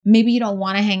maybe you don't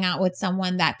want to hang out with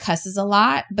someone that cusses a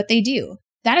lot, but they do.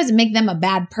 That doesn't make them a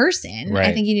bad person. Right.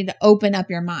 I think you need to open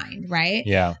up your mind, right?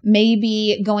 Yeah.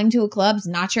 Maybe going to a club's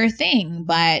not your thing,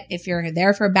 but if you're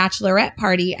there for a bachelorette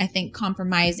party, I think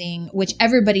compromising, which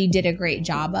everybody did a great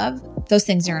job of, those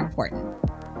things are important.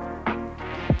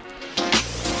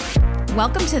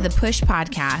 Welcome to the Push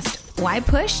Podcast. Why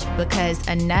push? Because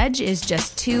a nudge is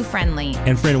just too friendly.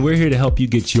 And friend, we're here to help you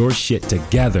get your shit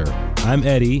together. I'm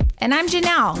Eddie. And I'm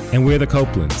Janelle. And we're the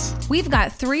Copelands. We've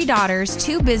got 3 daughters,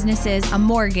 2 businesses, a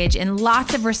mortgage, and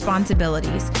lots of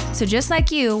responsibilities. So just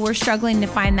like you, we're struggling to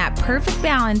find that perfect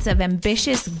balance of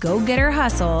ambitious go-getter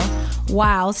hustle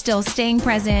while still staying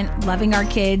present, loving our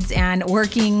kids, and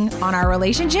working on our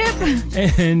relationship.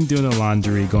 And doing the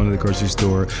laundry, going to the grocery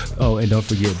store. Oh, and don't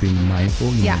forget being mindful.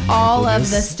 Yeah, all of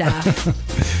the stuff.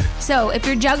 So if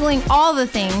you're juggling all the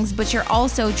things, but you're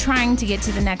also trying to get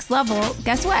to the next level,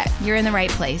 guess what? You're in the right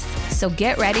place. So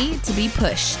get ready to be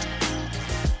pushed.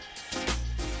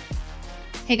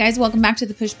 Hey guys, welcome back to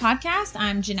the Push Podcast.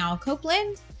 I'm Janelle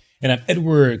Copeland. And I'm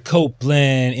Edward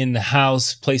Copeland, in the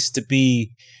house, place to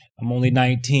be. I'm only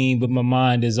 19, but my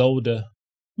mind is older.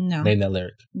 No. Name that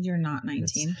lyric. You're not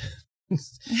 19.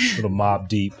 Little Mob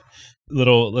Deep.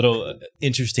 Little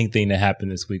interesting thing that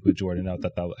happened this week with Jordan. I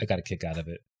thought I got a kick out of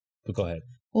it. But go ahead.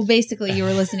 Well, basically, you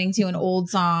were listening to an old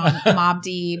song, Mob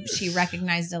Deep. She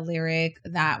recognized a lyric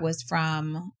that was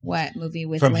from what movie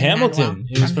with From Hamilton. Lin-Manuel?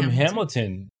 It was from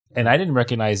Hamilton. And I didn't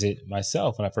recognize it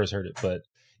myself when I first heard it. But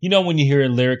you know, when you hear a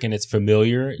lyric and it's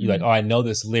familiar, you're like, oh, I know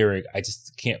this lyric. I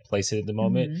just can't place it at the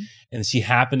moment. Mm-hmm. And she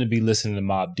happened to be listening to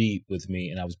Mob Deep with me.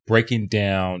 And I was breaking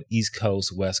down East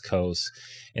Coast, West Coast,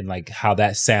 and like how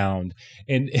that sound.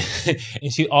 And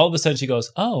and she all of a sudden she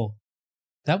goes, oh,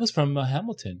 that was from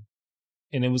Hamilton.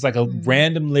 And it was like a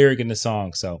random lyric in the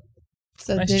song. So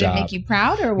nice did job. It make you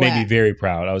proud or what? Made me very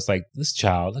proud. I was like, this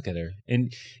child, look at her.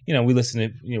 And, you know, we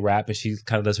listen to rap and she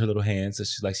kind of does her little hands.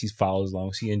 So she follows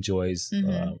along. She enjoys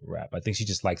rap. I think she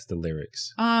just likes the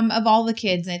lyrics. Of all the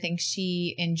kids, I think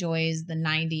she enjoys the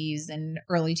 90s and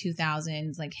early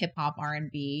 2000s, like hip hop,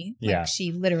 R&B. Like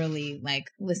she literally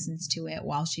like listens to it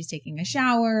while she's taking a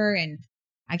shower. And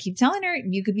I keep telling her,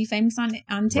 you could be famous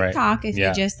on TikTok if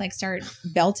you just like start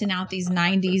belting out these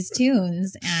 90s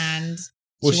tunes, and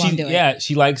she won't do it. Yeah,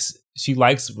 she likes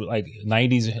like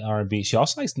 90s R&B. She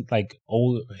also likes like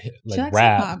old like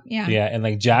rap. Hip-hop, yeah, and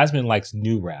like Jasmine likes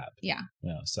new rap. Yeah,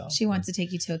 so she wants to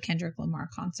take you to a Kendrick Lamar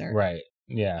concert. Right.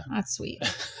 Yeah, that's sweet.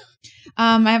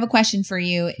 I have a question for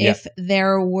you. If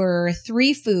there were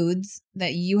 3 foods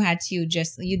that you had to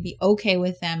you'd be okay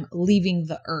with them leaving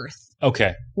the earth.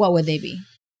 Okay. What would they be?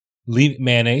 Leave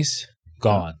mayonnaise,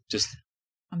 gone.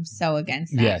 I'm so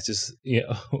against that. Yeah, just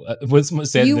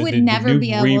what's said. You would never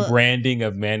be able rebranding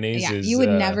of mayonnaise. Yeah, is, you would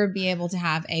never be able to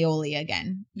have aioli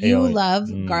again. You love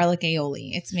garlic aioli.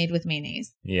 It's made with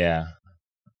mayonnaise. Yeah.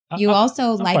 You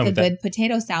also like a good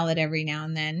potato salad every now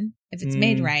and then if it's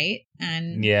made right,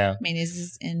 and mayonnaise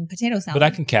is in potato salad. But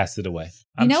I can cast it away.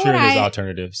 I'm sure there's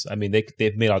alternatives. I mean,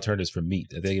 they've made alternatives for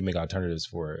meat. They can make alternatives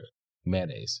for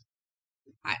mayonnaise.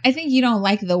 I think you don't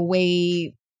like the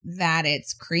way that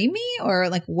it's creamy, or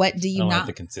like what do you I don't not like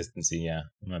the consistency? Yeah,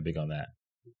 I'm not big on that.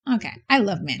 Okay, I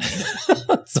love mayonnaise.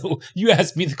 So you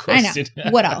asked me the question. I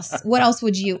know. What else? What else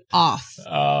would you off?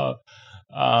 I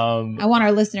want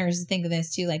our listeners to think of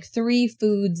this too, like 3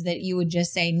 foods that you would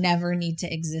just say never need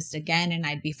to exist again, and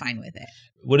I'd be fine with it.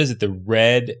 What is it? The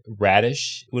red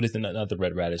radish? What is not the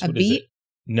red radish? What beet? Is it?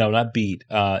 No, not beet.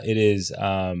 It is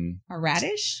a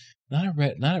radish. Not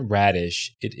a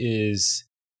radish. It is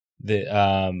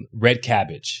the red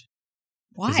cabbage.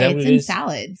 Why? It's in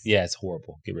salads. Yeah, it's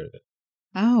horrible. Get rid of it.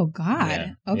 Oh God.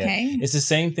 Yeah, okay. Yeah. It's the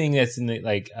same thing that's in the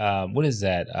what is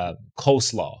that?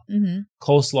 Coleslaw. Mm-hmm.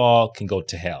 Coleslaw can go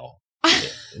to hell.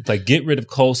 It's like get rid of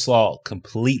coleslaw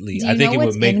completely. Do you know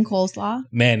what's in coleslaw?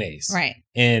 Mayonnaise. Right.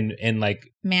 And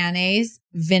like mayonnaise,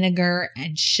 vinegar,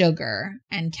 and sugar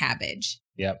and cabbage.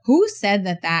 Yep. Who said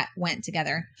that went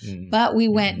together? Mm-hmm. But we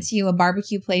went to a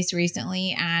barbecue place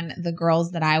recently, and the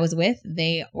girls that I was with,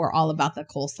 they were all about the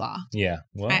coleslaw. Yeah.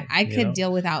 Well, I could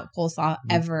deal without coleslaw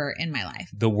ever in my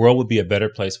life. The world would be a better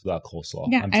place without coleslaw.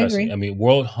 Yeah, I agree. I mean,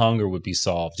 world hunger would be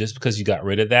solved. Just because you got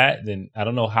rid of that, then I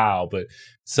don't know how, but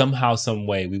somehow, some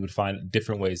way, we would find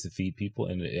different ways to feed people,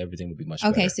 and everything would be much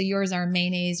better. Okay, so yours are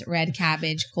mayonnaise, red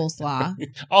cabbage, coleslaw.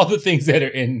 All the things that are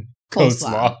in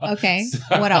coleslaw. Okay.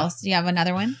 So, what else? Do you have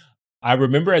another one? I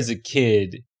remember as a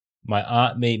kid, my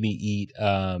aunt made me eat,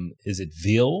 is it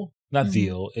veal? Not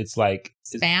veal. It's like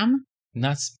spam.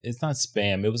 It's not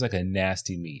spam. It was like a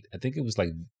nasty meat. I think it was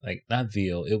like not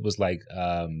veal. It was like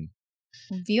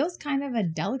Veal's kind of a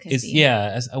delicacy.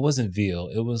 It wasn't veal.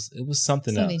 It was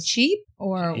something else. Cheap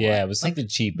or it was something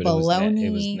cheap, but bologna, it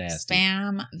was nasty.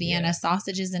 Spam, Vienna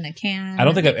sausages in a can. I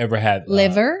don't think I've ever had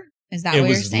liver. Is that what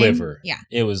you're saying? It was liver. Yeah,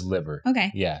 it was liver.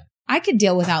 Okay. Yeah, I could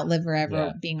deal without liver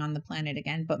ever being on the planet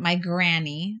again. But my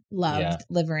granny loved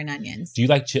liver and onions. Do you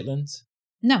like chitlins?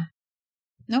 No.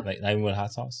 Nope. Like not even with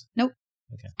hot sauce? Nope.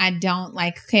 Okay. I don't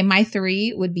like. Okay, my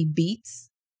 3 would be beets.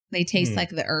 They taste like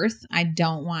the earth. I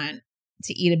don't want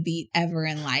to eat a beet ever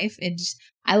in life.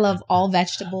 I love all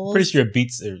vegetables. Pretty sure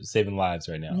beets are saving lives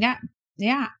right now.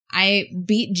 Yeah.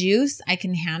 Beet juice I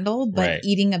can handle, but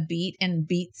eating a beet and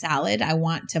beet salad, I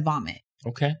want to vomit.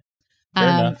 Okay. Fair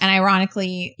enough. And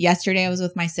ironically, yesterday I was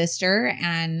with my sister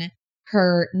and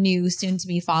her new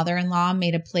soon-to-be father-in-law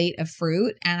made a plate of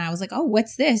fruit. And I was like, oh,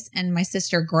 what's this? And my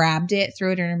sister grabbed it,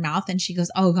 threw it in her mouth, and she goes,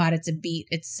 oh God, it's a beet.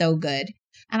 It's so good.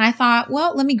 And I thought,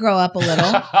 well, let me grow up a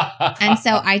little. And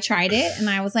so I tried it and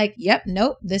I was like, yep,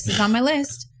 nope, this is on my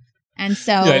list. And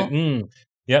so,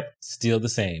 yep, still the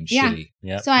same. Yeah. Shitty.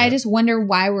 Yep, so I just wonder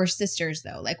why we're sisters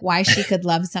though. Like why she could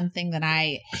love something that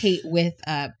I hate with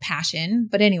passion.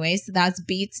 But anyways, so that's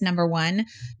beets, number 1.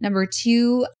 Number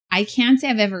 2, I can't say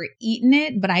I've ever eaten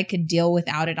it, but I could deal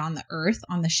without it on the earth,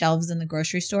 on the shelves in the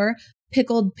grocery store.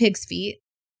 Pickled pig's feet.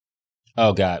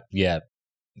 Oh God. Yeah.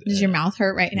 Does your mouth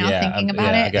hurt right now thinking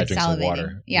about it? I gotta drink some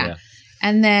water. Yeah.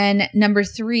 And then number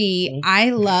 3,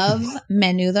 I love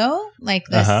menudo, like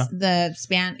the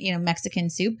Mexican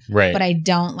soup. Right. But I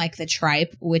don't like the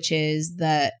tripe, which is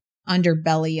the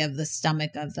underbelly of the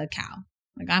stomach of the cow.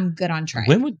 Like I'm good on tripe.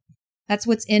 That's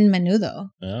what's in menudo.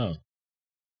 Oh.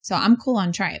 So I'm cool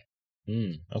on tripe.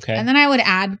 Okay. And then I would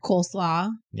add coleslaw.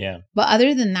 Yeah. But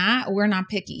other than that, we're not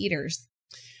picky eaters.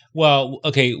 Well,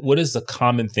 okay. What is the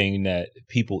common thing that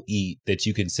people eat that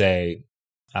you can say,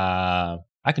 I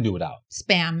can do without?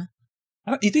 Spam.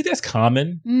 You think that's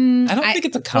common? I don't think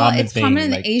it's a common thing. It's common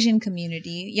in the Asian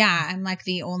community. Yeah, I'm like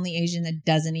the only Asian that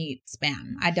doesn't eat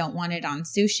Spam. I don't want it on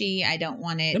sushi. I don't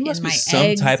want it in my eggs. There must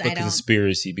be some type of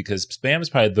conspiracy because Spam is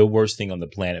probably the worst thing on the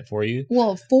planet for you.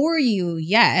 Well, for you,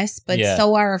 yes, but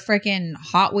so are freaking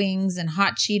Hot Wings and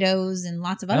Hot Cheetos and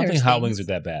lots of other things. I don't think Hot Wings are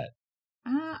that bad.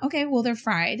 Okay, well, they're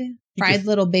fried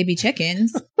little baby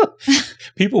chickens.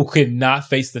 People could not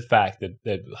face the fact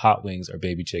that Hot Wings are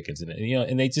baby chickens,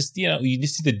 and they just you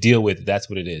just need to deal with it. That's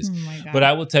what it is. Oh my God. But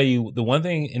I will tell you the one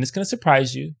thing, and it's going to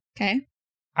surprise you. Okay.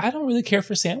 I don't really care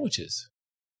for sandwiches.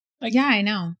 I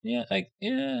know. Yeah,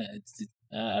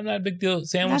 I'm not a big deal with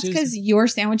sandwiches. That's because your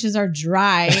sandwiches are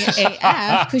dry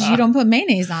AF because you don't put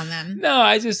mayonnaise on them. No,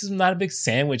 I just am not a big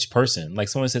sandwich person. Like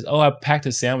someone says, "Oh, I packed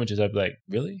the sandwiches," I'd be like,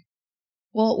 "Really?"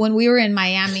 Well, when we were in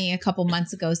Miami a couple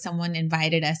months ago, someone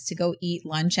invited us to go eat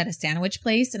lunch at a sandwich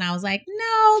place. And I was like,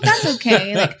 no, that's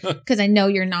okay. Because I know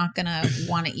you're not going to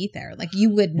want to eat there. Like you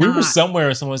would not. We were somewhere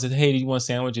and someone said, hey, do you want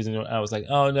sandwiches? And I was like,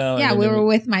 oh, no. Yeah, we were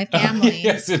with my family.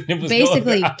 Yes,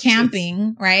 basically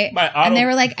camping, right? And they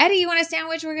were like, Eddie, you want a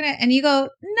sandwich? And you go,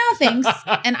 no, thanks.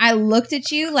 And I looked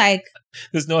at you like,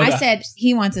 I said,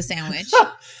 he wants a sandwich.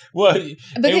 Well,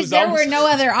 because there were no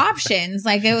other options.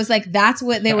 Like it was like that's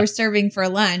what they were serving for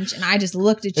lunch, and I just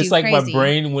looked at you. It's like crazy. My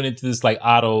brain went into this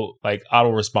auto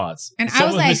response. And I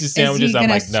was like, "Is he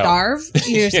gonna starve? No.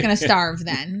 You're just gonna starve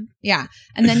then?" Yeah.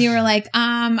 And then you were like,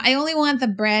 I only want the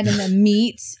bread and the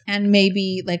meat and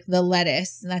maybe like the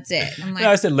lettuce. And that's it." I'm like,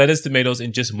 no, I said lettuce, tomatoes,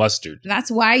 and just mustard.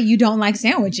 That's why you don't like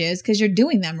sandwiches because you're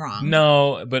doing them wrong.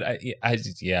 No, but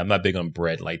I'm not big on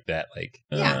bread like that.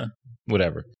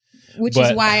 Whatever. Which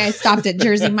is why I stopped at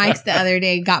Jersey Mike's the other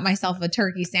day, got myself a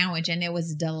turkey sandwich, and it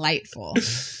was delightful.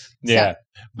 Yeah, so,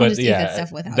 but I'll just eat that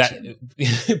stuff without you.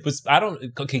 But I don't.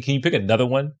 Okay, can you pick another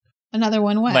one? Another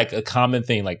one? What? Like a common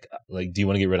thing, like do you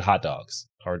want to get rid of hot dogs,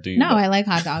 or do you? No, I like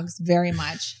hot dogs very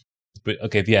much. But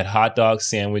okay, if you had hot dogs,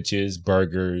 sandwiches,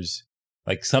 burgers,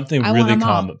 like something really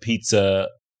common, pizza.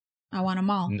 I want them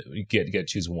all. You got to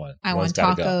choose one. I want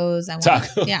tacos.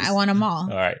 I want them all.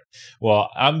 All right. Well,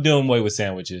 I'm doing away with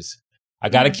sandwiches. I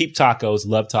got to keep tacos.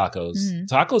 Love tacos. Mm-hmm.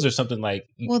 Tacos are something like...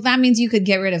 Well, that means you could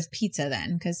get rid of pizza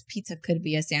then, because pizza could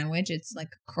be a sandwich. It's like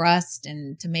crust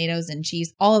and tomatoes and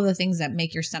cheese, all of the things that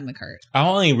make your stomach hurt. I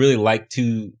only really like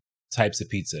 2 types of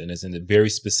pizza, and it's in a very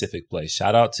specific place.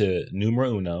 Shout out to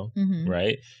Numero Uno,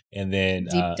 right? And then...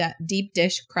 deep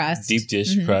dish crust. Deep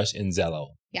dish crust and Zello.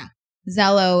 Yeah.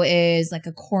 Zello is like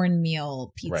a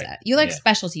cornmeal pizza. Right. You like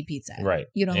specialty pizza. Right.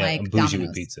 You don't like I'm bougie Domino's.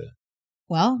 with pizza.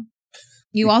 Well,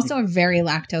 You also are very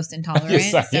lactose intolerant,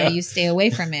 so you stay away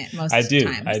from it most of the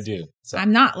time. I do. So.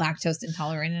 I'm not lactose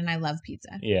intolerant, and I love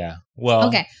pizza. Yeah. Well.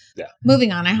 Okay. Yeah.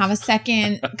 Moving on. I have a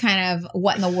second kind of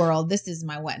what in the world. This is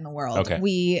my what in the world.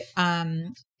 Okay.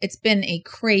 It's been a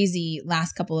crazy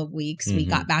last couple of weeks. Mm-hmm. We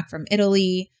got back from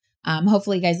Italy.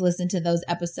 Hopefully you guys listened to those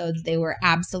episodes. They were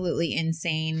absolutely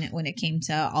insane when it came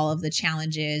to all of the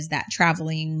challenges that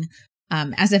traveling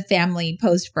as a family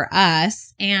posed for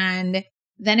us. And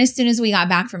then as soon as we got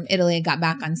back from Italy, I got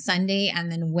back on Sunday,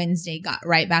 and then Wednesday got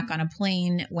right back on a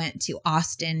plane, went to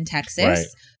Austin,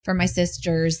 Texas for my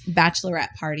sister's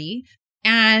bachelorette party.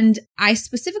 And I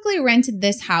specifically rented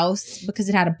this house because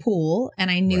it had a pool,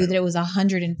 and I knew that it was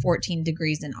 114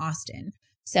 degrees in Austin.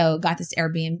 So got this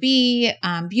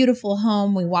Airbnb, beautiful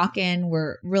home. We walk in,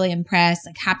 we're really impressed,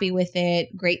 like happy with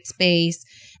it, great space.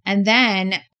 And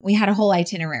then we had a whole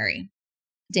itinerary.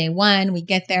 Day one, we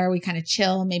get there, we kind of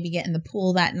chill, maybe get in the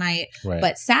pool that night. Right.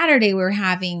 But Saturday, we were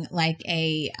having like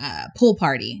a pool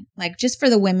party, like just for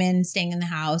the women staying in the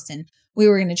house. And we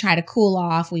were going to try to cool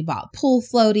off. We bought pool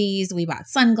floaties, we bought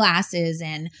sunglasses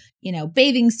and,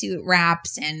 bathing suit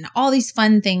wraps and all these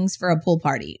fun things for a pool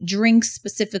party, drinks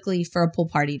specifically for a pool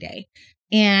party day.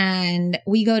 And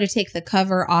we go to take the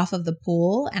cover off of the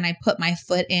pool, and I put my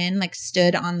foot in, like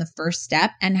stood on the first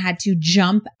step and had to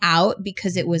jump out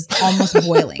because it was almost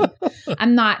boiling.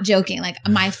 I'm not joking. Like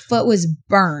my foot was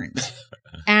burned.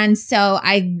 And so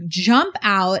I jump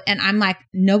out and I'm like,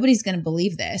 nobody's going to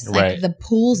believe this. Like the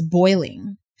pool's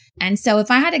boiling. And so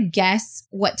if I had to guess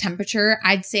what temperature,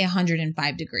 I'd say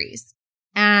 105 degrees.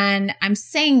 And I'm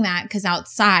saying that because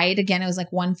outside, again, it was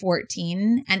like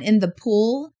 114, and in the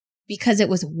pool, because it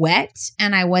was wet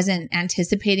and I wasn't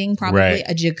anticipating probably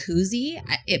a jacuzzi,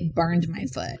 it burned my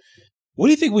foot. What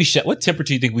do you think what temperature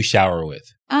do you think we shower with?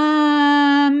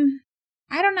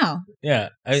 I don't know. Yeah.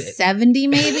 70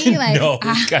 maybe? Like no,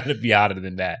 it's got to be hotter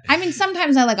than that. I mean,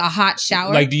 sometimes I like a hot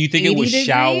shower. Like, do you think it was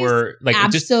shower? Like,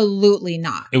 absolutely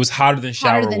not. It was hotter than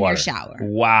shower water. Hotter than your shower.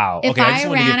 Wow. Okay, I just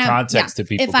want to give context to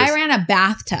people. If I ran a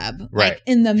bathtub, like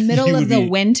in the middle of the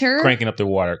winter, cranking up the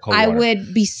water, cold water, I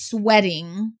would be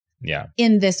sweating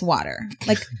in this water.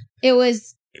 Like, it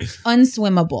was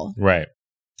unswimmable. Right.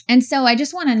 And so I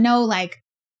just want to know, like,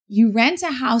 you rent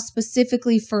a house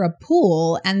specifically for a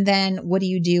pool, and then what do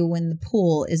you do when the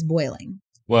pool is boiling?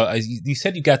 Well, you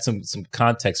said you got some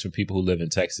context for people who live in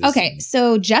Texas. Okay,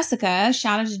 so Jessica,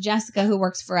 shout out to Jessica who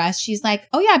works for us. She's like,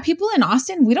 oh yeah, people in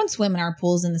Austin, we don't swim in our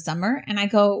pools in the summer. And I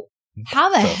go, how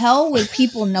the hell would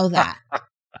people know that?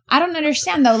 I don't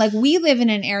understand though. Like, we live in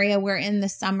an area where in the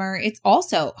summer, it's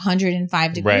also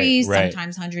 105 degrees,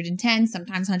 sometimes 110,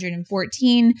 sometimes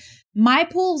 114. My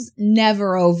pool's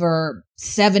never over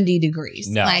 70 degrees.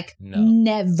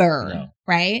 Never.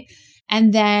 Right.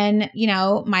 And then,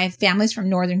 my family's from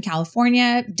Northern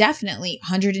California, definitely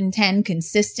 110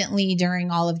 consistently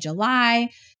during all of July.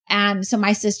 And so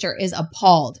my sister is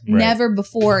appalled. Right. Never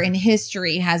before in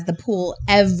history has the pool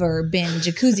ever been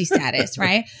jacuzzi status,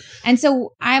 right? And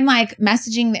so I'm like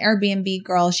messaging the Airbnb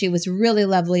girl. She was really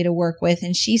lovely to work with.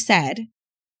 And she said,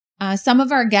 some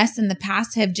of our guests in the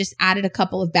past have just added a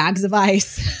couple of bags of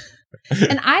ice.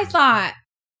 And I thought,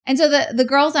 and so the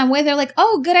girls I'm with are like,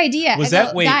 oh, good idea.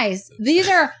 Guys,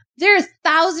 there are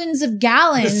thousands of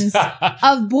gallons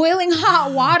of boiling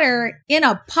hot water in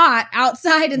a pot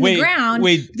outside in the ground.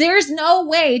 There's no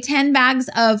way 10 bags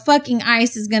of fucking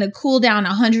ice is going to cool down a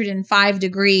 105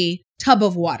 degree tub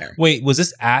of water. Wait, was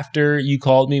this after you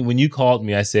called me? When you called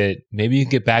me, I said, maybe you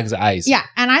can get bags of ice. Yeah,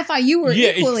 and I thought you were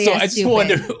equally as stupid. I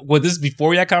just wondered, was this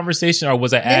before that conversation, or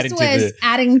was I adding to This was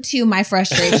adding to my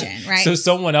frustration, right? So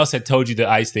someone else had told you the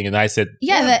ice thing, and I said...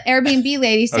 Yeah, the Airbnb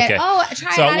lady said,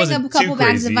 try adding a couple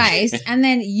bags of ice. And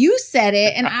then you said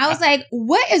it, and I was like,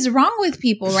 what is wrong with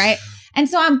people, right? And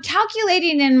so I'm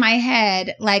calculating in my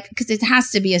head, like, because it has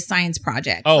to be a science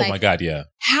project. Oh, my God, yeah.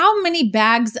 How many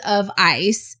bags of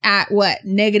ice at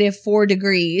 -4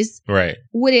 degrees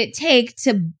would it take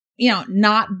to,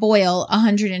 not boil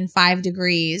 105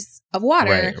 degrees of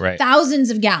water? Right. Thousands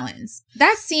of gallons.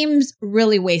 That seems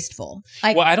really wasteful.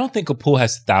 Like, well, I don't think a pool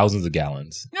has thousands of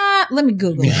gallons. Let me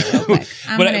Google it real quick.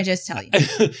 I'm going to just tell you.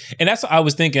 And that's what I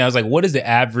was thinking. I was like, what is the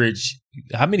average?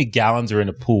 How many gallons are in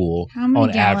a pool on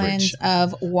average? How many gallons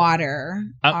of water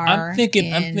I'm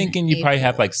thinking you probably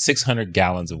have like 600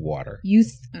 gallons of water.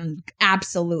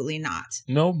 Absolutely not.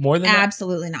 No, more than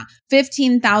absolutely not.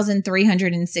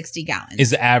 15,360 gallons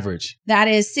is the average. That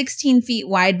is 16 feet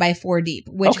wide by 4 deep,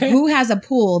 which who has a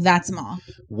pool that small?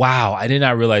 Wow, I did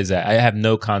not realize that. I have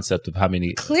no concept of how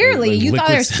many. Clearly, you thought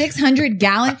there's 600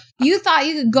 gallons. You thought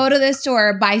you could go to the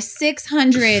store, buy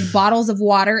 600 bottles of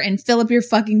water and fill up your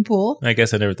fucking pool? I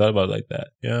guess I never thought about it like that.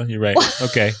 Yeah, you're right.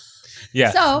 Okay.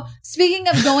 Yeah. So speaking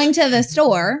of going to the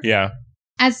store, yeah.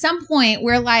 At some point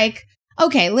we're like,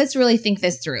 okay, let's really think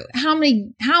this through. How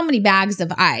many bags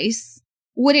of ice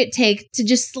would it take to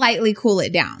just slightly cool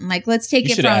it down? Like, let's take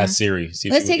it from asked Siri.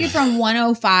 Let's take it from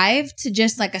 105 to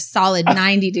just like a solid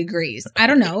 90 degrees. I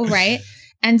don't know, right?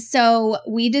 And so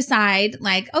we decide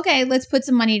like, okay, let's put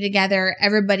some money together.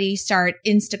 Everybody start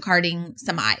Instacarting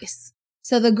some ice.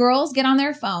 So the girls get on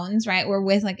their phones, right? We're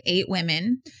with like 8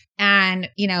 women. And,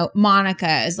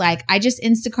 Monica is like, I just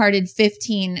Instacarted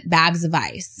 15 bags of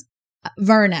ice.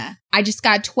 Verna, I just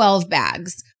got 12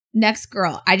 bags. Next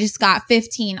girl, I just got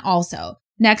 15 also.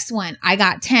 Next one, I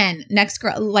got 10. Next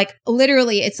girl, like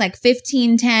literally it's like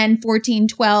 15, 10, 14,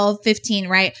 12, 15,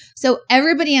 right? So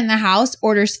everybody in the house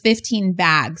orders 15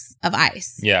 bags of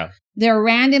ice. Yeah. They're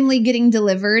randomly getting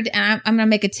delivered. And I'm going to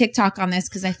make a TikTok on this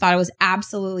because I thought it was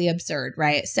absolutely absurd,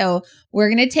 right? So we're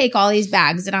going to take all these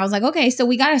bags. And I was like, okay, so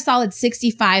we got a solid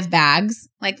 65 bags.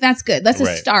 Like, that's good. That's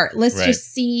a start. Let's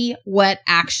just see what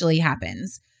actually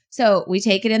happens. So we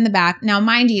take it in the back. Now,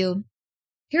 mind you,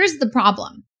 here's the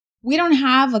problem. We don't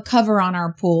have a cover on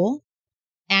our pool.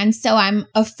 And so I'm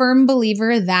a firm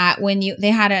believer that they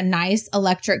had a nice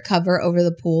electric cover over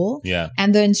the pool. Yeah.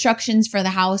 And the instructions for the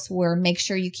house were make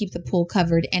sure you keep the pool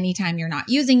covered anytime you're not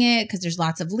using it because there's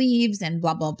lots of leaves and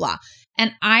blah, blah, blah.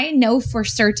 And I know for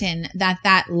certain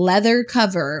that leather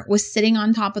cover was sitting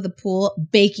on top of the pool,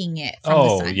 baking it from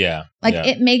the sun. Yeah. Like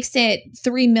it makes it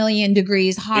 3 million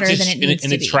degrees hotter than it needs to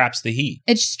be. And it traps the heat.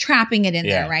 It's trapping it in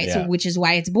there, right? Yeah. So, which is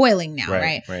why it's boiling now,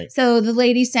 right? So the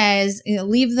lady says,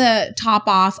 leave the top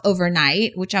off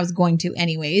overnight, which I was going to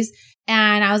anyways.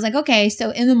 And I was like, okay, so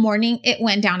in the morning, it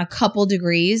went down a couple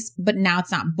degrees, but now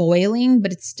it's not boiling,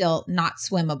 but it's still not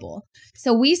swimmable.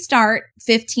 So we start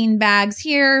 15 bags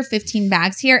here, 15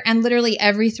 bags here. And literally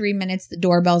every 3 minutes, the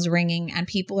doorbell's ringing and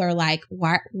people are like,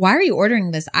 why are you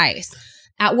ordering this ice?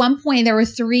 At one point, there were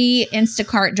 3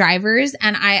 Instacart drivers,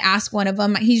 and I asked one of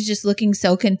them, he's just looking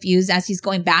so confused as he's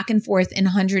going back and forth in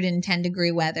 110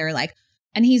 degree weather,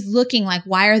 and he's looking like,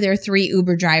 why are there 3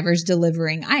 Uber drivers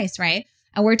delivering ice, right?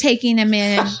 And we're taking him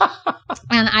in,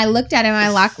 and I looked at him, I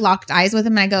locked eyes with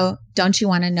him, and I go, don't you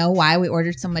want to know why we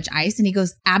ordered so much ice? And he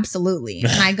goes, absolutely.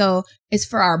 And I go, it's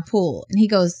for our pool. And he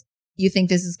goes, you think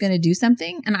this is going to do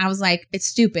something? And I was like, it's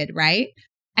stupid, right?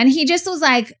 And he just was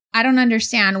like, I don't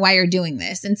understand why you're doing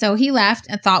this. And so he left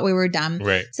and thought we were dumb.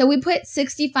 Right. So we put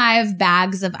 65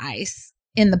 bags of ice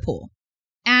in the pool.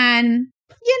 And,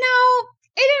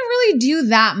 it didn't really do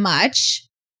that much,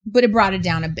 but it brought it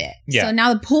down a bit. Yeah. So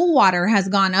now the pool water has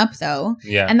gone up though.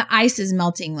 Yeah. And the ice is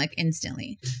melting like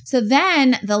instantly. So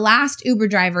then the last Uber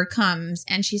driver comes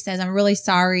and she says, I'm really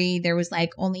sorry. There was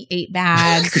like only 8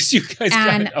 bags. Because you guys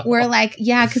and we're like,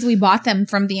 yeah, because we bought them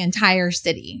from the entire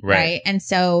city. Right. And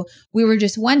so we were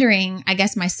just wondering, I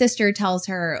guess my sister tells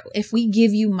her, if we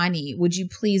give you money, would you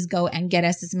please go and get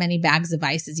us as many bags of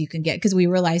ice as you can get? Because we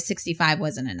realized 65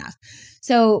 wasn't enough.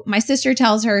 So my sister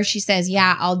tells her, she says,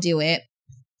 yeah, I'll do it.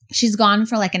 She's gone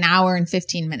for like an hour and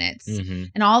 15 minutes. Mm-hmm.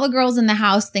 And all the girls in the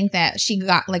house think that she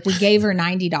got, like, we gave her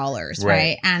 $90,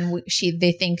 right? And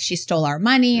they think she stole our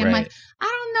money. I'm like, I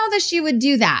don't know that she would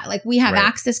do that. Like, we have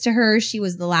access to her. She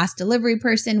was the last delivery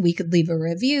person. We could leave a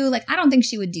review. Like, I don't think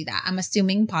she would do that. I'm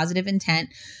assuming positive intent.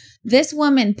 This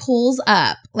woman pulls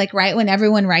up, like, right when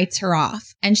everyone writes her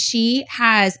off. And she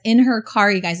has in her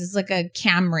car, you guys, it's like a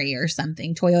Camry or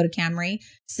something, Toyota Camry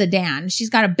sedan.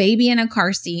 She's got a baby in a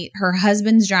car seat. Her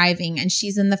husband's driving and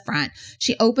she's in the front.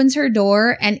 She opens her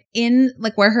door and in,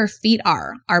 like, where her feet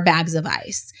are bags of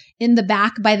ice. In the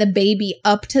back by the baby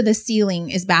up to the ceiling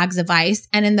is bags of ice.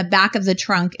 And in the back of the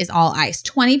trunk is all ice,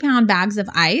 20-pound bags of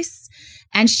ice.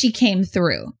 And she came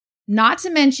through. Not to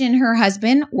mention her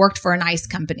husband worked for an ice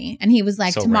company. And he was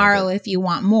like, so tomorrow, if you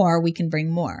want more, we can bring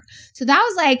more. So that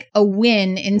was like a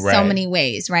win in so many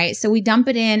ways, right? So we dump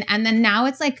it in and then now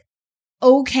it's like,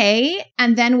 okay.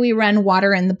 And then we run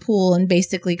water in the pool and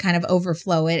basically kind of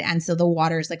overflow it. And so the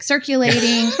water is like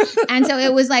circulating. And so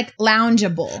it was like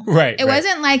loungeable. Right. It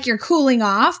wasn't like you're cooling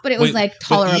off, but it was like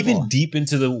tolerable. But even deep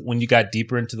into when you got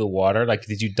deeper into the water, like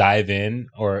did you dive in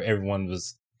or everyone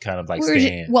was kind of like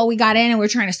staying? We got in and we're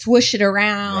trying to swoosh it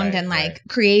around and like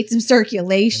create some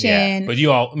circulation. Yeah. But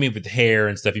you all, I mean, with hair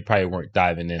and stuff, you probably weren't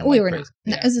diving in. We were not.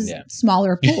 Yeah. This is a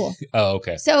smaller pool. Oh,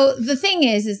 okay. So the thing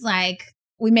is like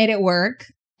we made it work.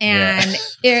 And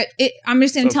I'm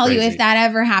just going to tell you, if that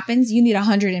ever happens, you need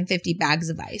 150 bags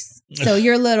of ice. So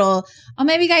your little,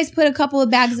 maybe guys put a couple of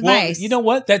bags of ice. You know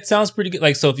what? That sounds pretty good.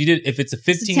 Like, so if it's a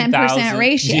 15,000 10%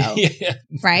 ratio,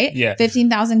 right? Yeah.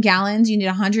 15,000 gallons, you need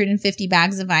 150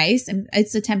 bags of ice, and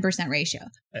it's a 10% ratio.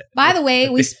 By the way,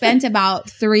 we spent about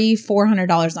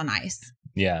 $400 on ice.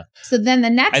 Yeah. So then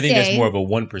the next day, I think that's more of a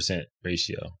 1%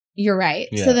 ratio. You're right.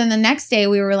 Yeah. So then the next day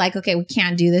we were like, okay, we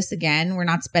can't do this again. We're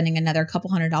not spending another couple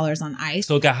 $100 on ice.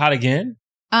 So it got hot again?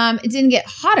 It didn't get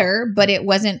hotter, but it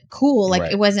wasn't cool.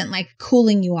 Like It wasn't like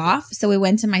cooling you off. So we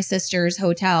went to my sister's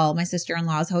hotel, my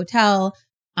sister-in-law's hotel,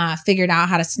 figured out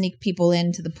how to sneak people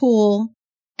into the pool.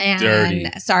 And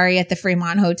at the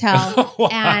Fremont Hotel.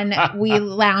 And we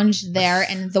lounged there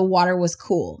and the water was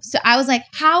cool. So I was like,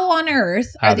 how on earth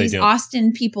are these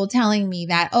Austin people telling me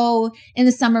that, in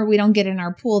the summer we don't get in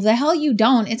our pool? The hell you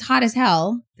don't. It's hot as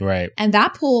hell. Right. And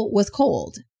that pool was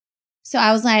cold. So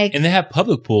I was like. And they have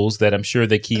public pools that I'm sure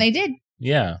they keep. They did.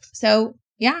 Yeah. So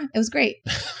yeah, it was great.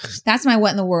 That's my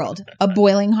what in the world. A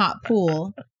boiling hot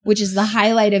pool, which is the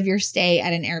highlight of your stay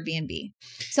at an Airbnb.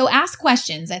 So ask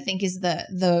questions, I think, is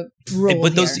the rule.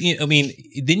 But those, I mean,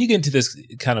 then you get into this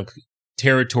kind of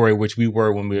territory, which we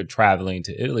were when we were traveling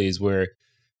to Italy, is where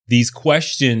these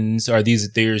questions are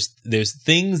there's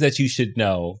things that you should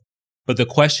know, but the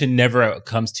question never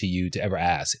comes to you to ever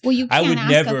ask. Well, you can't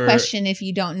ask a question if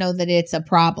you don't know that it's a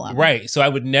problem. Right. So I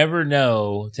would never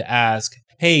know to ask,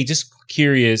 hey, just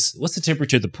curious, what's the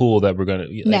temperature of the pool that we're going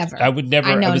to... Never. I would never...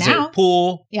 I would say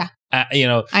pool. Yeah. I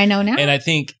know now. And I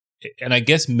think... And I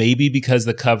guess maybe because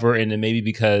the cover, and then maybe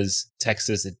because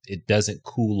Texas, it doesn't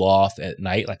cool off at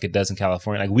night like it does in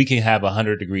California. Like we can have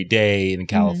 100-degree day in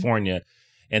California,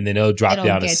 and then it'll drop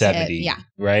down to 70.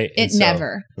 Right? It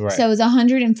never. Right. So it was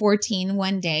 114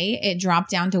 one day. It dropped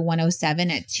down to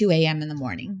 107 at 2 a.m. in the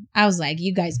morning. I was like,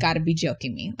 you guys got to be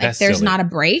joking me. Like, that's there's silly. Not a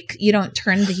break. You don't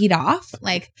turn the heat off.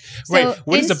 Like, so right.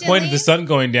 What is the point of the sun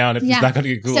going down if it's not going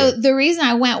to get cooler? So the reason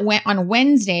I went on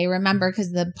Wednesday, remember,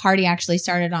 because the party actually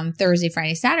started on Thursday,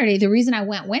 Friday, Saturday. The reason I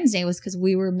went Wednesday was because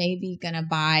we were maybe going to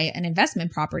buy an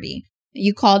investment property.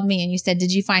 You called me and you said,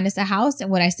 did you find us a house? And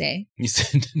what'd I say? You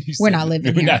said we're not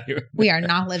living here. Not here. We are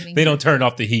not living They here. Don't turn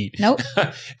off the heat. Nope.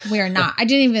 We are not. I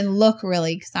didn't even look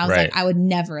really because I was like, I would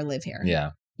never live here. Yeah.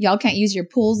 Y'all can't use your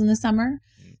pools in the summer.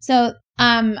 So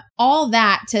all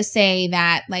that to say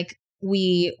that like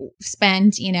we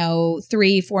spent,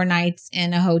 3-4 nights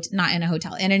in a hotel, not in a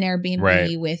hotel, in an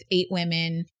Airbnb with 8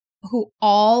 women who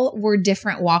all were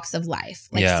different walks of life.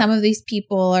 Like some of these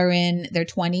people are in their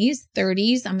 20s,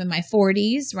 30s. I'm in my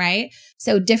 40s, right?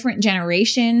 So different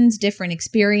generations, different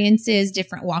experiences,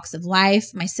 different walks of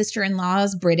life. My sister-in-law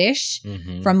is British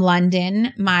from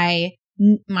London. My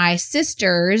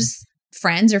sister's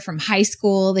friends are from high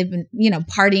school. They've been,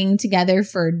 partying together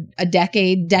for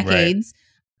decades. Right.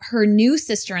 Her new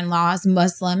sister-in-law is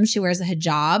Muslim. She wears a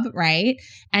hijab, right?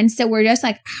 And so we're just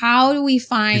like, how do we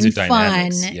find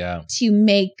fun to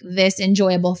make this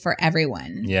enjoyable for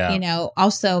everyone? Yeah.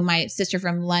 Also my sister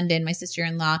from London, my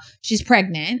sister-in-law, she's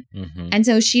pregnant. And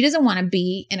so she doesn't want to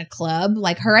be in a club.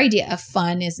 Like her idea of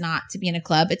fun is not to be in a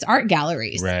club. It's art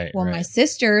galleries. Right. Well, my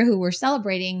sister who we're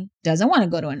celebrating doesn't want to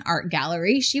go to an art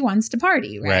gallery. She wants to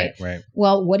party, right? Right.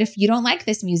 Well, what if you don't like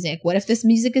this music? What if this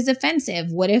music is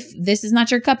offensive? What if this is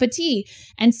not your cup of tea?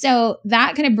 And so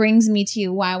that kind of brings me to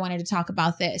why I wanted to talk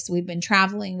about this. We've been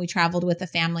traveling. We traveled with a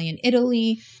family in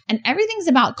Italy, and everything's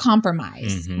about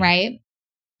compromise, right?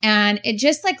 And it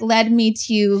just like led me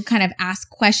to kind of ask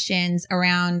questions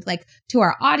around like to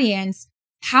our audience.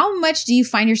 How much do you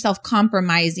find yourself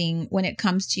compromising when it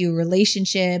comes to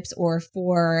relationships or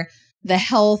for the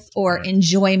health or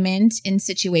enjoyment in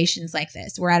situations like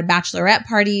this? We're at a bachelorette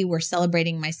party. We're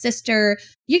celebrating my sister.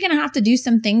 You're going to have to do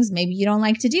some things maybe you don't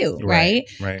like to do, right?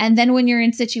 And then when you're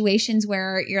in situations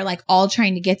where you're like all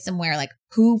trying to get somewhere, like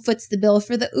who foots the bill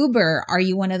for the Uber? Are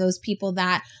you one of those people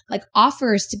that like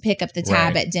offers to pick up the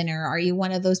tab at dinner? Are you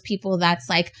one of those people that's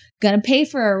like going to pay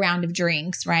for a round of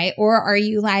drinks, right? Or are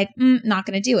you like, not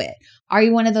going to do it? Are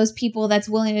you one of those people that's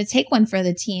willing to take one for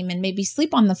the team and maybe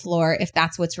sleep on the floor if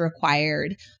that's what's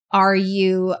required? Are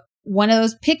you one of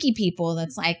those picky people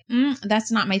that's like, that's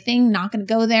not my thing, not going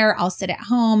to go there. I'll sit at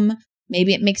home.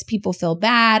 Maybe it makes people feel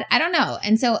bad. I don't know.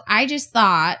 And so I just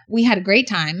thought we had a great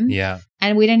time. Yeah.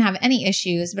 And we didn't have any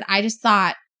issues. But I just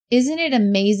thought, isn't it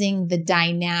amazing the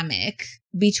dynamic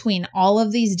between all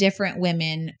of these different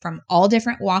women from all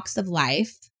different walks of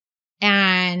life?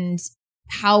 And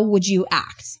how would you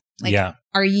act? Like,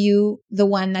 are you the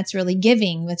one that's really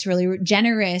giving, that's really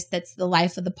generous, that's the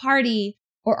life of the party?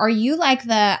 Or are you like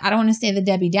I don't want to say the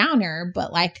Debbie Downer,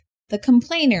 but like the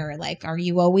complainer. Like, are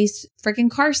you always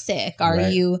freaking car sick? Are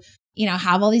you,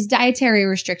 have all these dietary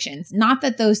restrictions? Not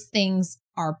that those things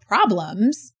are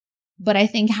problems, but I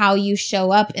think how you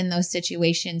show up in those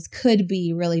situations could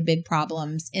be really big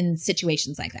problems in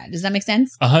situations like that. Does that make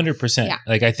sense? 100%. Yeah.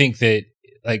 Like, I think that,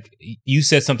 like, you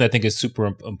said something I think is super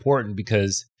important,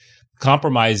 because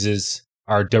compromises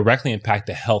are directly impact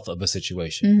the health of a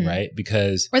situation, right?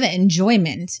 Because or the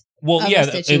enjoyment. Of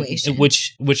a situation.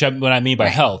 Which what I mean by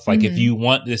health, like if you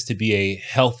want this to be a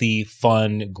healthy,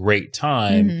 fun, great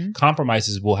time,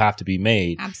 compromises will have to be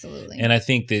made. Absolutely. And I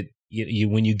think that you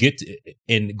when you get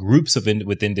in groups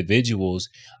with individuals,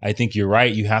 I think you're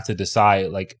right. You have to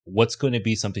decide, like, what's going to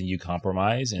be something you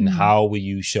compromise, and how will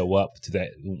you show up to that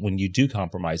when you do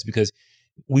compromise? Because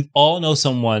we all know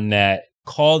someone that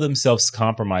call themselves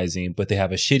compromising, but they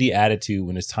have a shitty attitude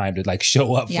when it's time to, like,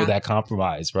 show up for that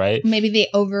compromise, right? Maybe they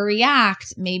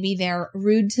overreact. Maybe they're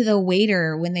rude to the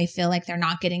waiter when they feel like they're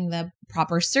not getting the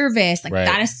proper service. Like,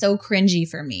 that is so cringy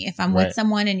for me. If I'm with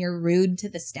someone and you're rude to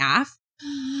the staff,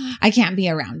 I can't be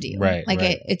around you.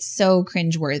 It's so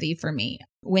cringeworthy for me.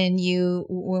 When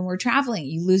we're traveling,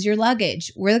 you lose your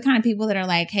luggage. We're the kind of people that are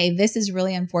like, hey, this is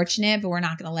really unfortunate, but we're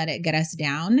not going to let it get us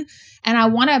down. And I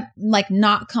want to, like,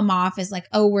 not come off as like,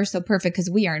 oh, we're so perfect, because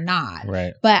we are not.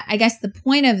 Right. But I guess the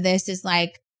point of this is,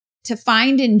 like, to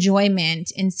find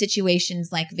enjoyment in situations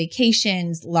like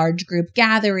vacations, large group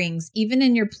gatherings, even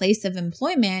in your place of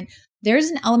employment.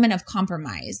 There's an element of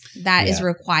compromise that is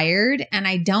required. And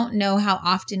I don't know how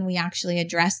often we actually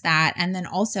address that. And then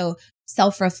also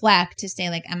self-reflect to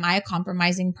say, like, am I a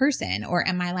compromising person? Or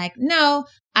am I like, no,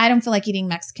 I don't feel like eating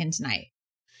Mexican tonight.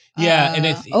 Yeah.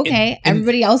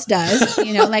 Everybody else does,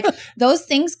 like, those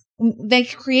things, they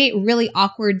create really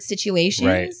awkward situations.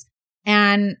 Right.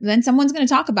 And then someone's going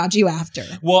to talk about you after.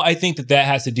 Well, I think that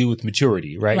has to do with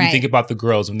maturity, right? You think about the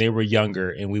girls when they were younger,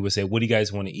 and we would say, what do you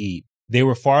guys want to eat? They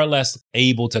were far less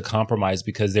able to compromise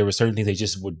because there were certain things they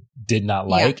just did not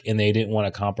like, and they didn't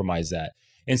want to compromise that.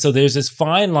 And so there's this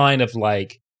fine line of,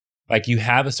 like you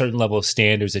have a certain level of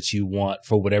standards that you want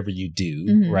for whatever you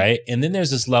do, right? And then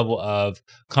there's this level of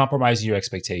compromising your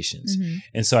expectations.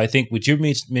 And so I think what you're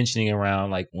mentioning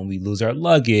around, like, when we lose our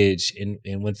luggage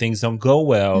and when things don't go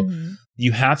well,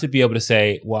 you have to be able to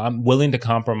say, well, I'm willing to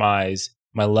compromise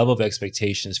my level of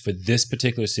expectations for this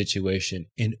particular situation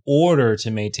in order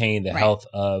to maintain the health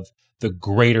of the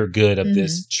greater good of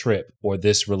this trip or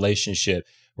this relationship,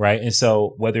 right? And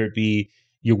so whether it be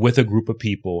you're with a group of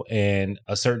people and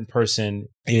a certain person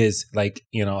is, like,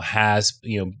 has,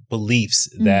 beliefs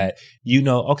that,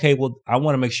 okay, well, I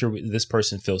want to make sure this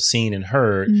person feels seen and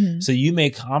heard. So you may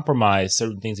compromise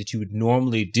certain things that you would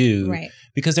normally do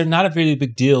because they're not a really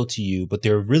big deal to you, but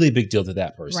they're a really big deal to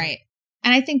that person. Right.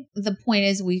 And I think the point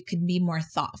is we could be more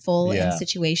thoughtful in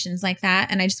situations like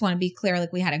that. And I just want to be clear,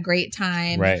 like, we had a great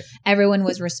time. Right. Everyone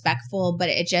was respectful, but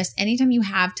it just, anytime you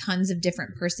have tons of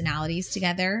different personalities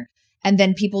together and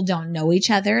then people don't know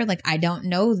each other, like, I don't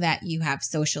know that you have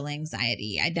social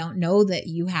anxiety. I don't know that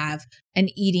you have an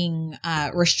eating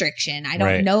restriction. I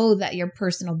don't know that your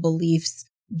personal beliefs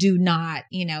do not,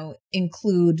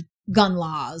 include gun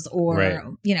laws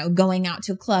or, going out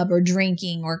to a club or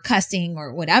drinking or cussing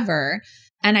or whatever.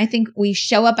 And I think we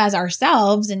show up as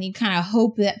ourselves and you kind of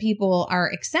hope that people are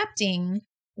accepting,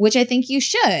 which I think you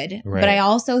should. Right. But I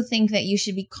also think that you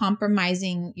should be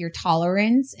compromising your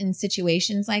tolerance in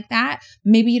situations like that.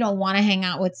 Maybe you don't want to hang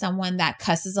out with someone that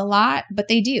cusses a lot, but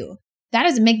they do. That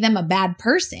doesn't make them a bad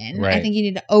person. Right. I think you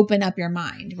need to open up your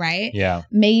mind, right? Yeah.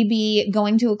 Maybe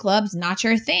going to a club's not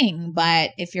your thing, but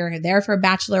if you're there for a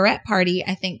bachelorette party,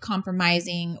 I think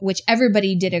compromising, which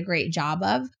everybody did a great job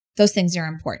of, those things are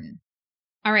important.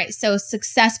 All right. So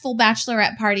successful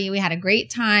bachelorette party. We had a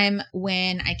great time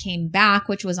when I came back,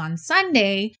 which was on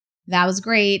Sunday. That was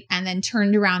great. And then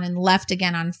turned around and left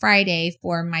again on Friday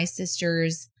for my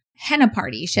sister's henna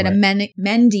party. She had a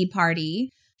Mendi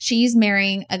party. She's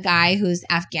marrying a guy who's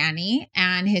Afghani,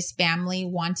 and his family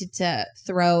wanted to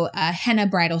throw a henna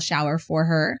bridal shower for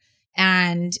her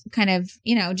and kind of,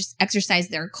 just exercise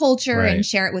their culture and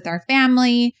share it with our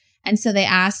family. And so they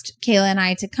asked Kayla and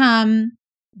I to come.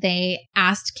 They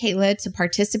asked Kayla to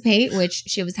participate, which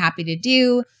she was happy to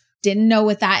do. Didn't know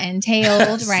what that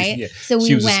entailed, right? Yeah, so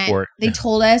we went, they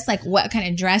told us like what kind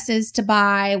of dresses to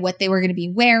buy, what they were going to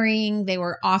be wearing. They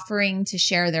were offering to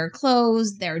share their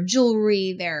clothes, their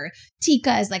jewelry, their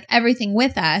tikas, like everything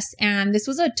with us. And this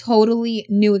was a totally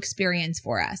new experience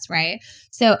for us, right?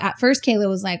 So at first Kayla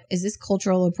was like, is this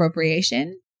cultural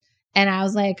appropriation? And I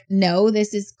was like, no,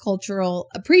 this is cultural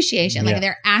appreciation. Like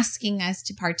they're asking us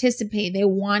to participate. They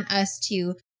want us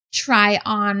to try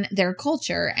on their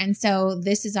culture. And so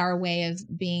this is our way of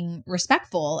being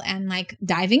respectful and like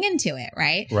diving into it,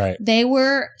 right? Right. They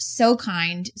were so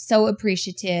kind, so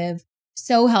appreciative,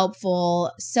 so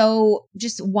helpful, so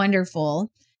just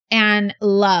wonderful, and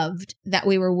loved that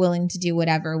we were willing to do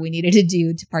whatever we needed to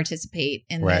do to participate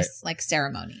in this like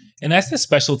ceremony. And that's the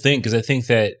special thing, because I think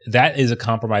that is a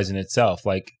compromise in itself.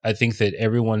 Like, I think that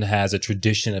everyone has a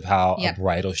tradition of how a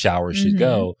bridal shower should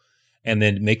go, and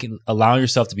then allowing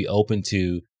yourself to be open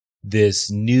to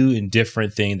this new and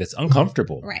different thing that's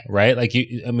uncomfortable, right? Like,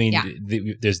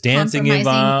 there's dancing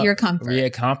involved, your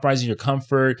comfort, compromising your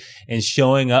comfort, and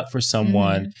showing up for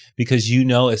someone because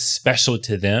it's special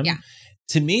to them. Yeah.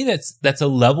 To me, that's a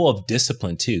level of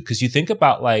discipline too, because you think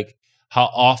about like how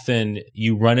often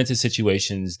you run into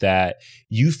situations that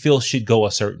you feel should go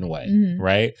a certain way,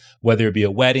 right? Whether it be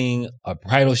a wedding, a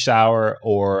bridal shower,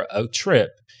 or a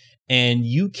trip. And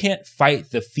you can't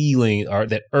fight the feeling or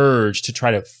that urge to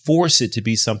try to force it to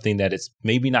be something that it's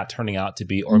maybe not turning out to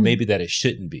be, or maybe that it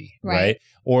shouldn't be, right?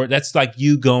 Or that's like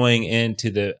you going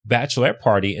into the bachelorette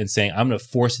party and saying, I'm going to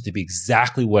force it to be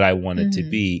exactly what I want it to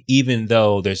be, even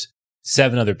though there's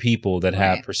 7 other people that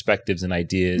have perspectives and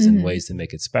ideas and ways to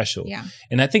make it special. Yeah.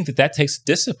 And I think that takes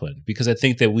discipline, because I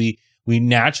think that we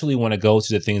naturally want to go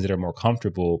to the things that are more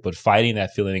comfortable, but fighting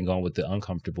that feeling and going with the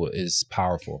uncomfortable is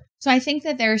powerful. So I think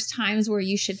that there's times where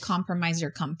you should compromise your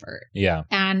comfort. Yeah.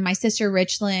 And my sister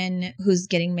Richlyn, who's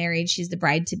getting married, she's the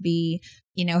bride to be,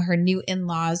 her new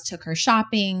in-laws took her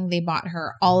shopping. They bought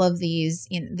her all of these,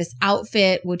 this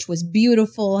outfit, which was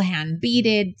beautiful, hand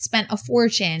beaded, spent a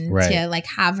fortune to like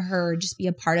have her just be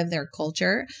a part of their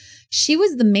culture. She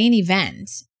was the main event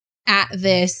at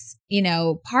this,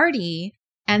 party.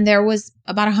 And there was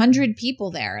about 100 people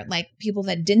there, like people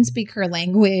that didn't speak her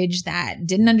language, that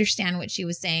didn't understand what she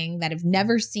was saying, that have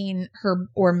never seen her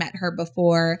or met her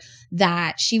before,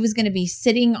 that she was going to be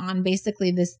sitting on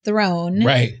basically this throne,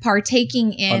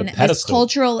 partaking in this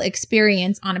cultural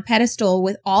experience on a pedestal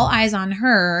with all eyes on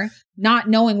her, not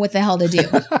knowing what the hell to do.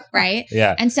 Right.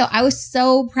 Yeah. And so I was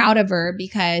so proud of her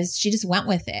because she just went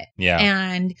with it. Yeah.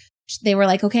 And they were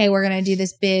like, okay, we're going to do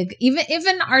this big,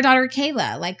 even our daughter,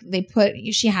 Kayla, like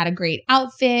she had a great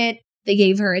outfit. They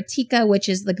gave her a tika, which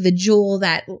is like the jewel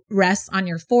that rests on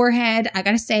your forehead. I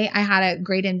got to say, I had a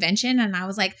great invention, and I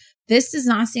was like, this does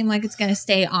not seem like it's going to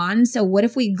stay on. So what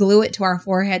if we glue it to our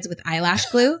foreheads with eyelash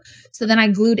glue? So then I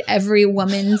glued every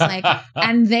woman's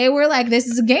and they were like, this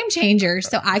is a game changer.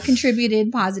 So I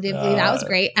contributed positively. That was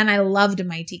great. And I loved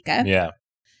my tika. Yeah.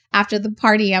 After the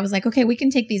party, I was like, okay, we can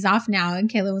take these off now. And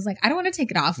Kayla was like, I don't want to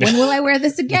take it off. When will I wear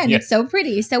this again? It's so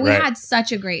pretty. So we had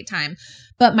such a great time.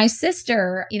 But my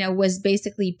sister, was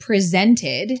basically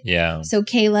presented. Yeah. So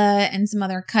Kayla and some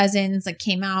other cousins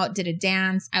came out, did a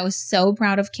dance. I was so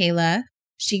proud of Kayla.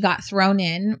 She got thrown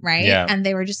in, right? Yeah. And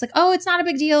they were just like, oh, it's not a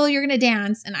big deal. You're going to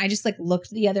dance. And I just looked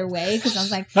the other way because I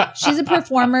was like, she's a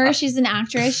performer. She's an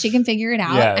actress. She can figure it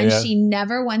out. And she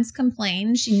never once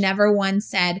complained. She never once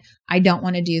said, I don't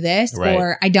want to do this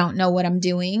or I don't know what I'm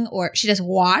doing. Or she just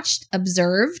watched,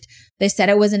 observed. They said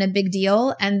it wasn't a big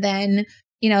deal. And then,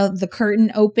 the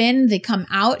curtain opened. They come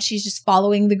out. She's just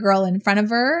following the girl in front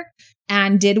of her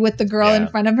and did what the girl in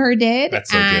front of her did. That's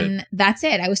so good. That's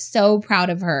it. I was so proud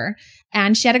of her.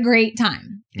 And she had a great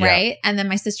time, right? And then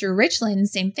my sister Richlyn,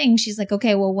 same thing. She's like,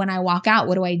 okay, well, when I walk out,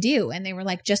 what do I do? And they were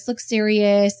like, just look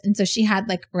serious. And so she had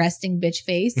resting bitch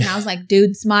face. And I was like,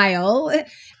 dude, smile.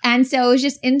 And so it was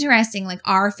just interesting.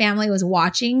 Our family was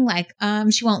watching,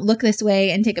 she won't look this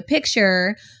way and take a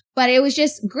picture. But it was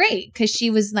just great because she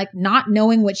was not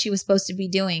knowing what she was supposed to be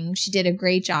doing. She did a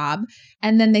great job.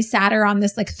 And then they sat her on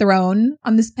this throne,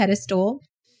 on this pedestal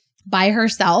by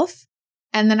herself.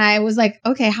 And then I was like,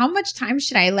 okay, how much time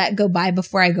should I let go by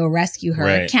before I go rescue her?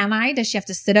 Right. Can I? Does she have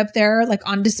to sit up there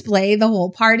on display the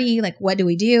whole party? What do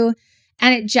we do?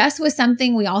 And it just was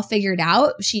something we all figured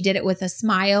out. She did it with a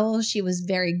smile. She was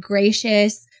very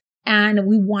gracious. And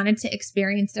we wanted to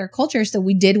experience their culture. So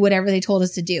we did whatever they told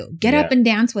us to do. Get up and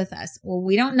dance with us. Well,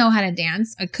 we don't know how to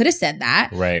dance. I could have said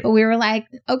that. Right. But we were like,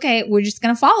 okay, we're just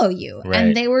going to follow you. Right.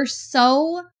 And they were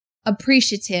so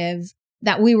appreciative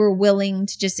that we were willing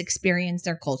to just experience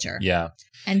their culture. Yeah.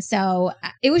 And so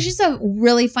it was just a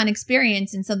really fun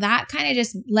experience. And so that kind of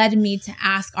just led me to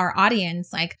ask our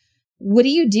audience, what do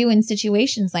you do in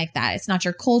situations like that? It's not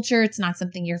your culture. It's not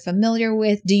something you're familiar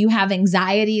with. Do you have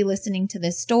anxiety listening to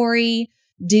this story?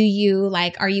 Do you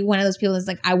are you one of those people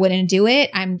that's I wouldn't do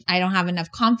it. I don't have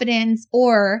enough confidence.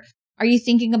 Or are you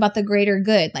thinking about the greater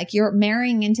good? You're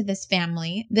marrying into this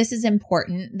family. This is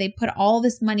important. They put all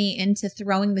this money into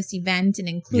throwing this event and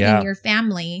including your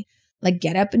family. like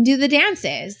get up and do the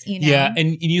dances, you know? Yeah.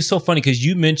 And you're so funny because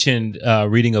you mentioned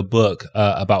reading a book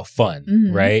about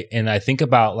fun, right? And I think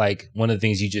about like one of the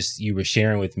things you were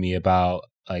sharing with me about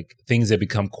like things that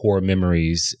become core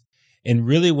memories. And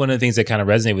really one of the things that kind of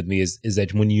resonate with me is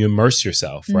that when you immerse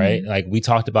yourself, right? Like we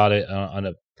talked about it on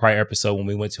a prior episode when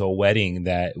we went to a wedding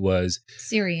that was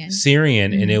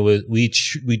Syrian, and it was we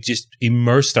just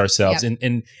immersed ourselves,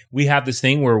 and we have this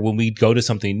thing where when we go to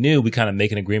something new, we kind of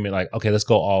make an agreement like, okay, let's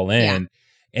go all in.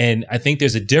 And I think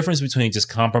there's a difference between just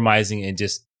compromising and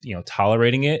just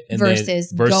tolerating it, and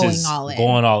versus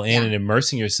going all in and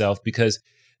immersing yourself, because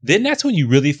then that's when you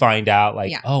really find out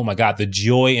like, oh my God, the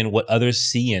joy and what others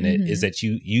see in it is that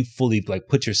you fully like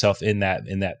put yourself in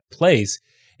that place.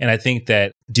 And I think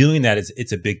that doing that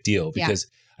it's a big deal, because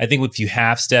I think if you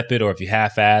half step it or if you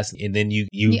half ass and then you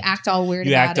act all weird,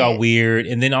 weird.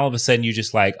 And then all of a sudden you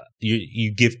just like,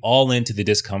 you give all into the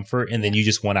discomfort and then you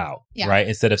just want out, right?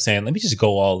 Instead of saying, let me just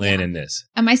go all in this.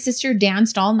 And my sister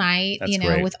danced all night, That's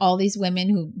great. with all these women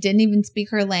who didn't even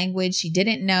speak her language. She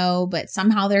didn't know, but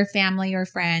somehow they're family or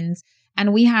friends.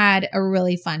 And we had a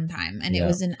really fun time, and it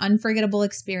was an unforgettable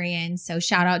experience. So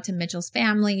shout out to Mitchell's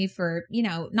family for,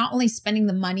 not only spending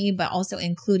the money, but also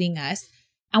including us.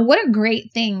 And what a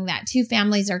great thing that two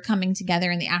families are coming together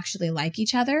and they actually like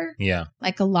each other. Yeah.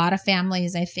 Like a lot of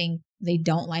families, I think they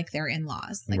don't like their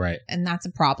in-laws. Right. And that's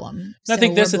a problem. I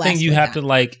think that's the thing you have to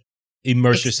like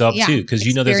immerse yourself too, because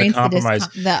there's a compromise.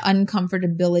 The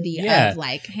uncomfortability of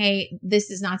like, hey,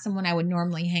 this is not someone I would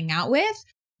normally hang out with.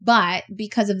 But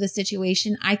because of the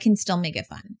situation, I can still make it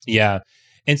fun. Yeah.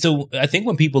 And so I think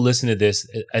when people listen to this,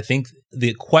 I think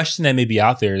the question that may be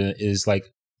out there is like,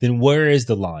 then where is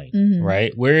the line,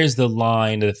 right? Where is the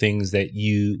line of the things that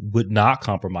you would not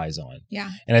compromise on? Yeah.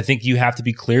 And I think you have to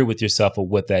be clear with yourself of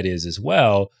what that is as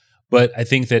well. But I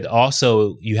think that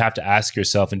also you have to ask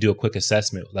yourself and do a quick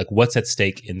assessment, like what's at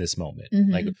stake in this moment?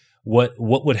 Like what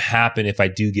would happen if I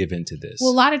do give into this? Well,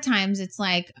 a lot of times it's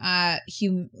like,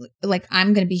 like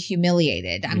I'm going to be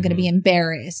humiliated. I'm going to be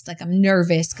embarrassed. Like I'm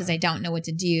nervous because I don't know what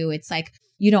to do. It's like,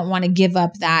 you don't want to give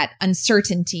up that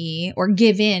uncertainty or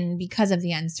give in because of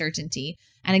the uncertainty.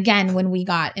 And again, when we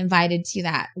got invited to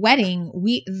that wedding,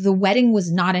 the wedding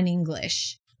was not in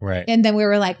English. Right. And then we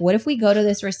were like, what if we go to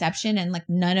this reception and like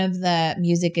none of the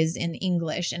music is in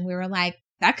English? And we were like,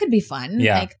 that could be fun.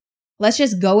 Yeah. Like, let's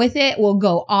just go with it. We'll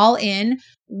go all in.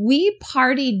 We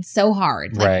partied so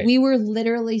hard. Like we were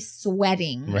literally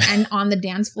sweating and on the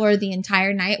dance floor the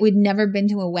entire night. We'd never been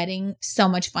to a wedding so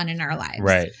much fun in our lives.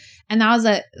 Right. And that was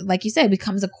like you said,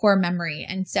 becomes a core memory.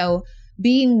 And so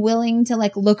being willing to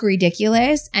like look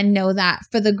ridiculous and know that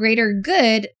for the greater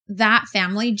good, that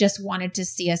family just wanted to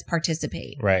see us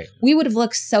participate. Right. We would have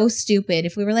looked so stupid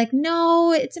if we were like,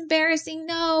 no, it's embarrassing.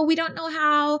 No, we don't know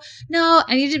how. No.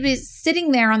 And you'd be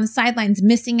sitting there on the sidelines,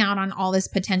 missing out on all this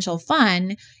potential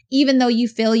fun. Even though you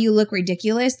feel you look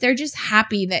ridiculous, they're just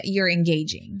happy that you're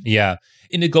engaging. Yeah.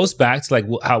 And it goes back to like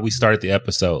how we started the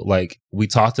episode. Like we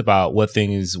talked about what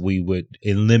things we would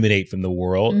eliminate from the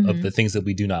world of the things that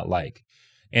we do not like.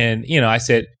 And, I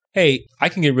said, hey, I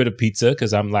can get rid of pizza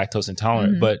because I'm lactose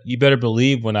intolerant, but you better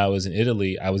believe when I was in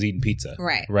Italy, I was eating pizza.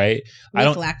 Right. Right.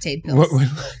 With lactate pills.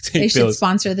 They should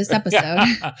sponsor this episode.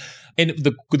 And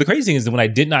the crazy thing is that when I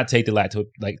did not take the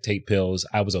lactate pills,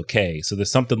 I was okay. So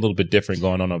there's something a little bit different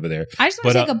going on over there. I just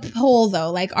want to take a poll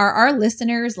though. Like, are our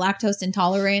listeners lactose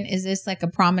intolerant? Is this like a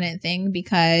prominent thing?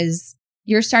 Because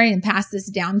you're starting to pass this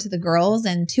down to the girls,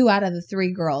 and 2 out of the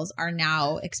 3 girls are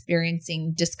now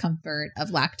experiencing discomfort of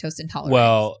lactose intolerance.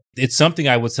 Well, it's something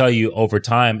I will tell you over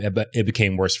time, it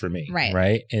became worse for me. Right.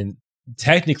 Right. And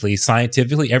technically,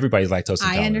 scientifically, everybody's lactose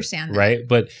intolerant. I understand that. Right.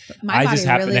 But my body just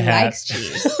happen really to have likes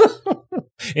cheese.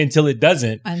 Until it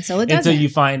doesn't. Until you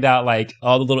find out like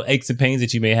all the little aches and pains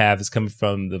that you may have is coming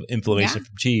from the inflammation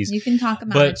from cheese. You can talk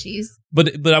about cheese.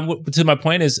 But to my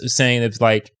point is saying it's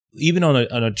like, even on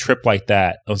a trip like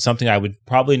that, on something I would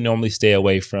probably normally stay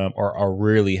away from or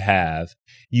rarely have,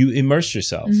 you immerse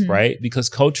yourself, right? Because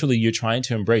culturally, you're trying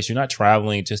to embrace. You're not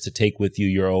traveling just to take with you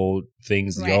your old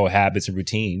things, your old habits and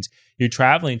routines. You're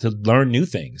traveling to learn new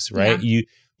things, right? Yeah.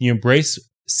 You embrace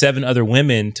 7 other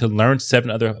women to learn 7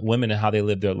 other women and how they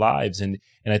live their lives. And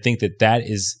I think that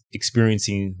is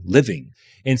experiencing living.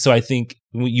 And so I think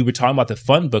when you were talking about the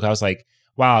fun book, I was like,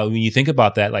 wow, when you think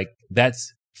about that, like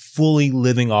that's fully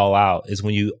living all out is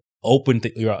when you open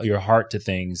your heart to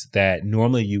things that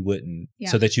normally you wouldn't,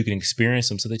 so that you can experience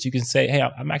them, so that you can say, hey,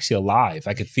 I'm actually alive.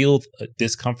 I could feel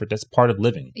discomfort. That's part of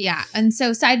living. Yeah. And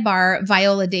so sidebar,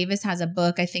 Viola Davis has a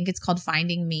book. I think it's called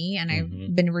Finding Me. And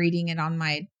I've been reading it on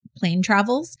my plane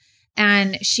travels.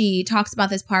 And she talks about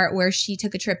this part where she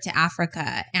took a trip to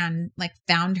Africa and like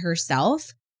found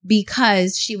herself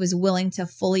because she was willing to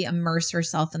fully immerse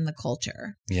herself in the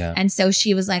culture. Yeah. And so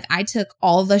she was like, I took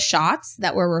all the shots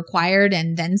that were required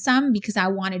and then some because I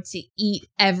wanted to eat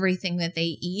everything that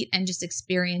they eat and just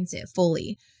experience it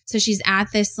fully. So she's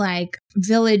at this like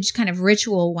village kind of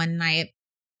ritual one night.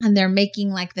 And they're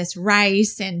making like this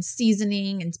rice and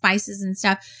seasoning and spices and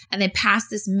stuff. And they pass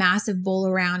this massive bowl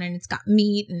around and it's got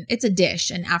meat and it's a dish,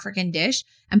 an African dish.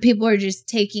 And people are just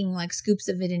taking like scoops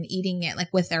of it and eating it like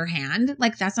with their hand.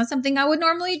 Like that's not something I would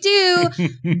normally do.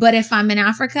 But if I'm in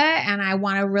Africa and I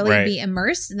want to really be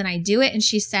immersed, then I do it. And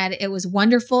she said it was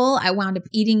wonderful. I wound up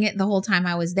eating it the whole time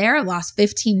I was there. I lost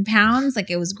 15 pounds. Like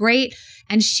it was great.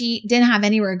 And she didn't have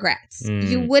any regrets.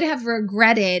 You would have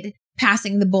regretted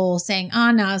passing the bowl saying, oh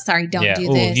no, sorry, don't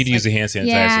do this. You need to use a hand sanitizer.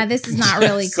 Yeah, this is not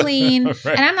really clean. Right.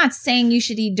 And I'm not saying you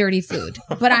should eat dirty food,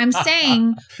 but I'm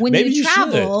saying when you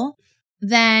travel,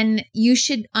 then you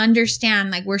should understand,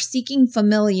 like we're seeking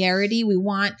familiarity. We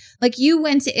want, like you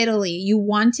went to Italy, you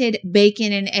wanted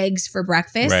bacon and eggs for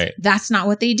breakfast. Right. That's not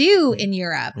what they do in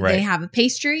Europe. Right. They have a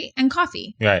pastry and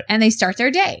coffee. Right. And they start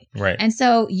their day. Right. And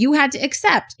so you had to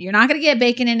accept, you're not going to get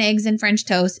bacon and eggs and French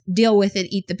toast, deal with it,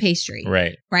 eat the pastry.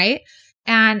 Right. Right.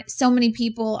 And so many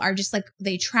people are just like,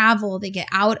 they travel, they get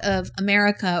out of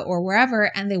America or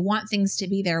wherever, and they want things to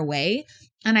be their way.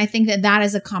 And I think that that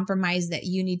is a compromise that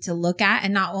you need to look at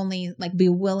and not only like be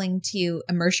willing to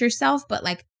immerse yourself, but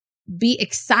like be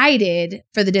excited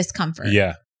for the discomfort.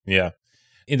 Yeah. Yeah.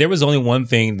 And there was only one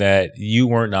thing that you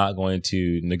were not going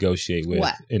to negotiate with.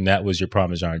 What? And that was your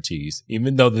Parmesan cheese.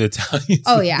 Even though the Italians.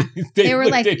 Oh, yeah. They were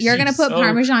like, you're going to put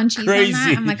Parmesan cheese crazy. on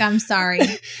that? I'm like, I'm sorry.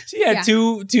 She had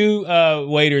two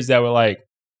waiters that were like,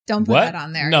 don't put that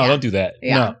on there. No, don't do that.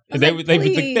 Yeah. No.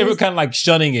 They were kind of like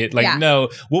shunning it. Like, no,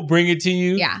 we'll bring it to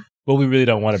you. Yeah. But we really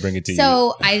don't want to bring it to you.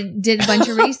 So I did a bunch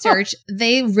of research.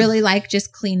 They really like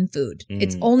just clean food.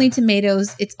 It's only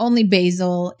tomatoes. It's only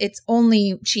basil. It's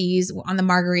only cheese on the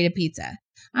margarita pizza.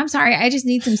 I'm sorry. I just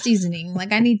need some seasoning.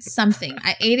 Like I need something.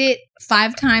 I ate it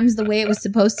 5 times the way it was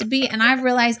supposed to be. And I've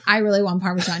realized I really want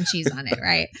Parmesan cheese on it.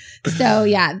 Right. So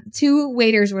yeah, 2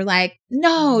 waiters were like,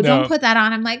 no, don't put that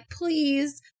on. I'm like,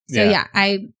 please. So yeah,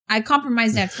 I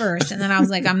compromised at first and then I was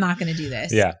like, I'm not going to do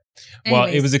this. Yeah. Well,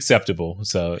 it was acceptable.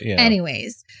 So, yeah.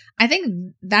 Anyways, I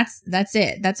think that's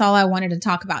it. That's all I wanted to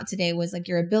talk about today was like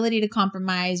your ability to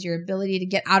compromise, your ability to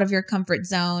get out of your comfort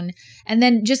zone. And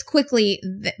then just quickly,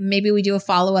 maybe we do a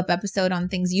follow-up episode on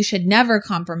things you should never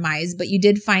compromise, but you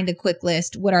did find a quick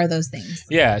list. What are those things?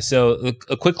 Yeah. So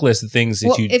a quick list of things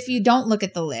that if you don't look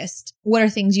at the list, what are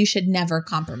things you should never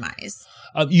compromise?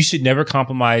 You should never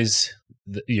compromise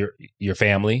your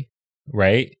family.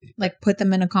 Right? Like put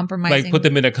them in a compromising. Like put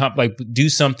them in like do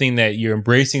something that you're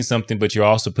embracing something, but you're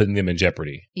also putting them in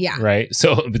jeopardy. Yeah. Right?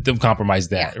 So but don't compromise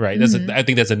that. Yeah. Right? That's I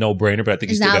think that's a no-brainer, but I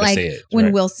think you still got to say it.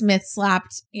 When Will Smith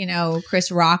slapped,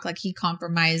 Chris Rock, like he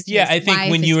compromised his I think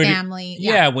wife, when his you're family.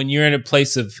 when you're in a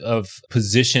place of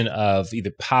position of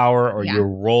either power or your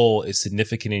role is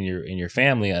significant in your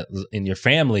family,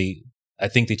 I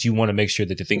think that you want to make sure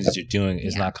that the things that you're doing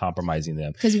is not compromising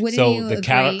them. Because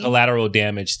the collateral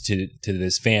damage to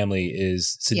this family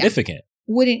is significant.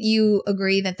 Yeah. Wouldn't you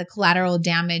agree that the collateral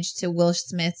damage to Will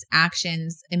Smith's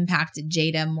actions impacted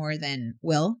Jada more than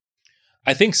Will?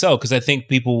 I think so, because I think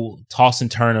people toss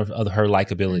and turn of her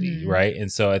likability, right?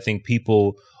 And so I think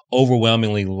people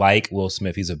overwhelmingly like Will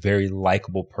Smith. He's a very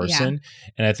likable person. Yeah.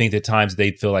 And I think at times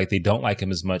they feel like they don't like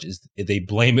him as much as they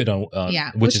blame it on,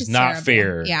 which is not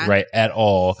fair, right, at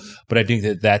all. But I think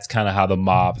that that's kind of how the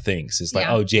mob thinks. It's like,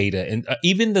 oh, Jada. And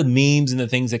even the memes and the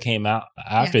things that came out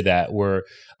after that were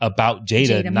about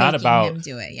Jada not about him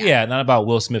do it, not about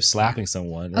Will Smith slapping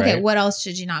someone. Okay, right? What else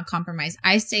should you not compromise?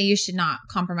 I say you should not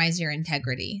compromise your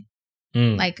integrity.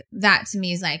 Like that to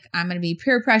me is like, I'm going to be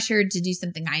peer pressured to do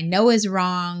something I know is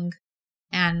wrong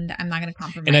and I'm not going to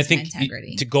compromise and I think my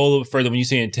integrity. To go a little further, when you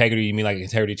say integrity, you mean like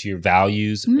integrity to your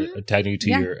values, integrity to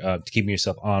your, to keeping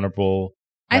yourself honorable.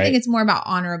 Right? I think it's more about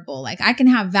honorable. Like I can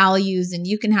have values and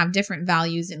you can have different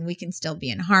values and we can still be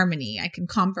in harmony. I can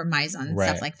compromise on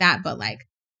stuff like that. But like,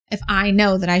 if I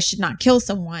know that I should not kill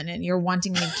someone and you're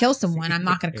wanting me to kill someone, I'm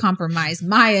not going to compromise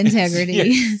my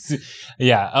integrity.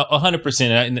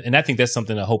 100%. And I think that's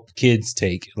something I hope kids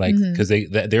take, like, because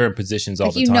they're in positions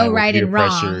all the time right where peer and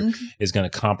pressure wrong is going to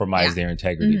compromise their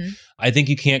integrity. I think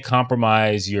you can't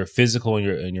compromise your physical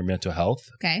and your mental health.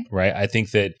 Okay. Right. I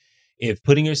think that if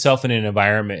putting yourself in an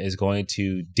environment is going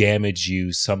to damage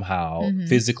you somehow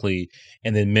physically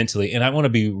and then mentally, and I want to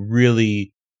be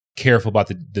really careful about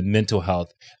the mental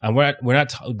health. And we're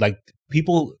not like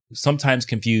people sometimes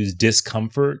confuse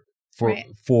discomfort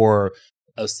for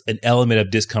an element of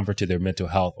discomfort to their mental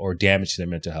health or damage to their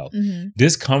mental health.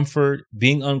 Discomfort,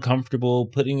 being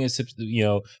uncomfortable, being in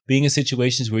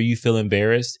situations where you feel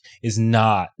embarrassed is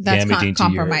not damaging to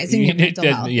compromising your mental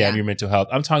health. Your mental health.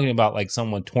 I'm talking about like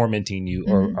someone tormenting you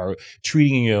or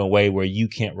treating you in a way where you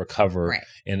can't recover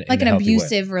in an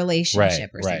abusive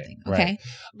relationship or something. Okay.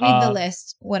 Read the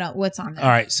list. What's on there? All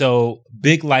right. So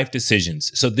big life decisions.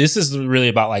 So this is really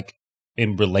about like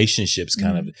in relationships,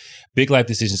 kind of big life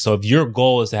decisions. So if your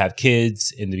goal is to have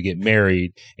kids and to get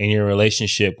married and you're in a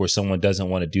relationship where someone doesn't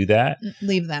want to do that,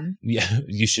 leave them. Yeah,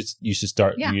 you should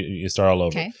start. You start all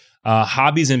over. Okay.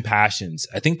 Hobbies and passions.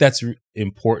 I think that's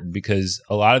important because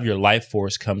a lot of your life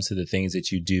force comes to the things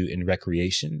that you do in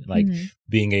recreation, like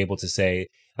being able to say,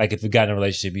 like if you got in a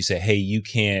relationship, you say,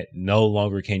 hey, no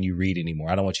longer can you read anymore.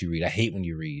 I don't want you to read. I hate when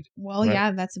you read. Well,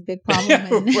 yeah, that's a big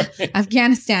problem in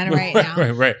Afghanistan right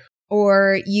now. Right.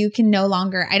 Or you can no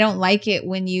longer, I don't like it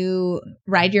when you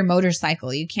ride your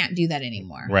motorcycle. You can't do that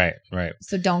anymore. Right.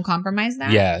 So don't compromise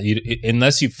that. Yeah.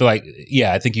 Unless you feel like,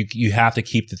 I think you have to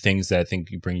keep the things that I think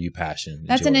bring you passion.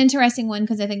 That's an interesting one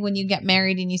because I think when you get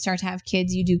married and you start to have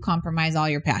kids, you do compromise all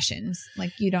your passions.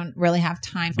 Like you don't really have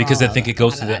time for because I think it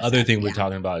goes to the other thing we're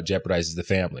talking about. It jeopardizes the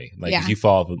family. Like if you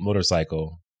fall off a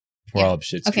motorcycle, we're all up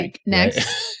shit street. Okay, next.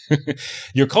 Right?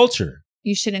 Your culture.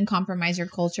 You shouldn't compromise your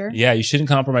culture. Yeah, you shouldn't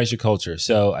compromise your culture.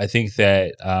 So I think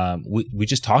that we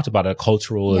just talked about a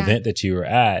cultural event that you were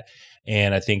at.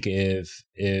 And I think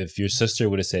if your sister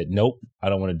would have said, nope, I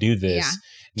don't want to do this.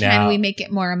 Yeah. Can we make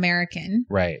it more American?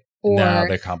 Right. Or now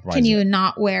they're compromising. Can you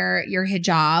not wear your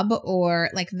hijab?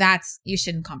 Or like you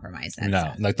shouldn't compromise that. No,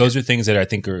 stuff. like those are things that I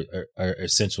think are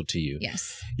essential to you.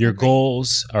 Yes. Your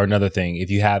goals are another thing. If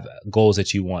you have goals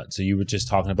that you want. So you were just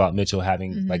talking about Mitchell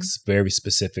having like very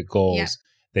specific goals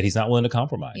that he's not willing to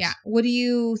compromise. Yeah. What do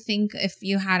you think if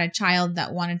you had a child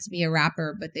that wanted to be a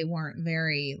rapper, but they weren't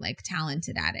very like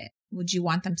talented at it? Would you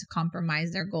want them to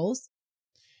compromise their goals?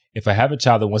 If I have a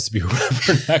child that wants to be a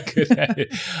rapper, not good at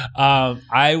it,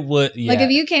 I would. Yeah. Like if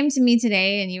you came to me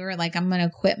today and you were like, I'm going to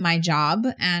quit my job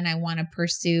and I want to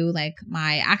pursue like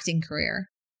my acting career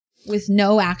with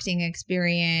no acting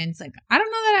experience. Like, I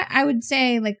don't know that I would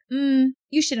say like,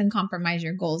 you shouldn't compromise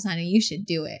your goals, honey. You should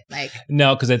do it. Like,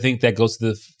 no, because I think that goes to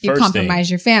the first you compromise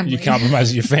thing. your family. You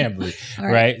compromise your family,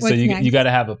 right? So you got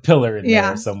to have a pillar in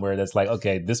there somewhere that's like,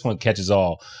 okay, this one catches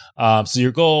all. So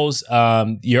your goals,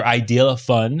 your idea of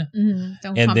fun.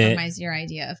 Don't compromise your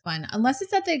idea of fun unless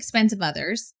it's at the expense of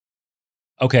others.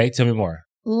 Okay, tell me more.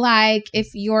 Like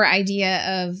if your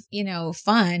idea of,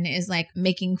 fun is like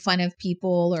making fun of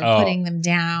people or putting them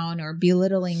down or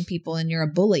belittling people and you're a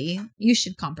bully, you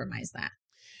should compromise that.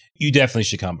 You definitely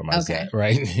should compromise that,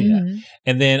 right? Yeah.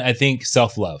 And then I think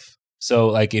self-love. So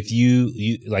like if you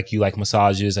like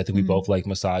massages, I think we both like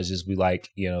massages. We like,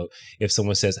 if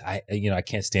someone says, I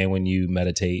can't stand when you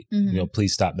meditate,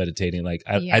 please stop meditating. Like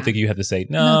I think you have to say,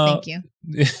 no, thank you.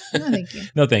 No, thank you.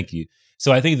 No, thank you.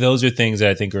 So I think those are things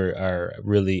that I think are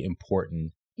really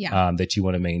important that you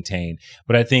want to maintain.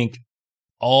 But I think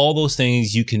all those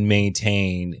things you can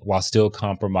maintain while still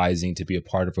compromising to be a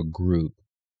part of a group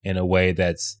in a way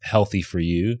that's healthy for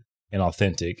you and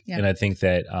authentic. Yeah. And I think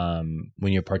that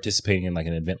when you're participating in like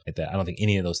an event like that, I don't think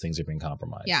any of those things are being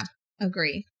compromised. Yeah,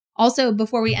 agree. Also,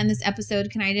 before we end this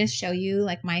episode, can I just show you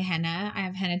like my henna? I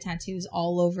have henna tattoos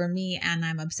all over me and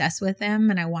I'm obsessed with them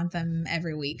and I want them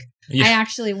every week. Yeah. I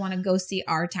actually want to go see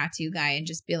our tattoo guy and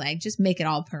just be like, just make it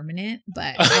all permanent,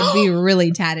 but I'd be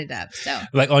really tatted up. So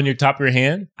like on your top of your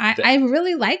hand? I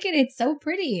really like it. It's so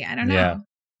pretty. I don't know. Yeah.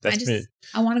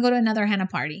 I want to go to another henna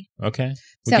party. Okay.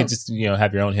 We could just,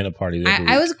 have your own henna party.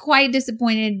 I was quite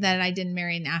disappointed that I didn't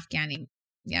marry an Afghani.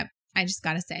 Yep. I just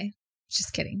got to say,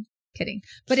 just kidding.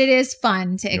 But it is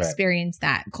fun to experience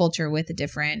that culture with a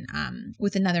different,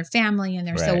 with another family, and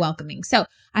they're so welcoming. So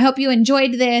I hope you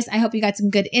enjoyed this. I hope you got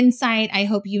some good insight. I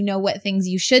hope you know what things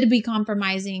you should be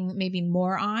compromising maybe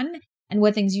more on and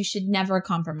what things you should never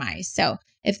compromise. So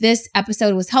if this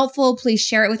episode was helpful, please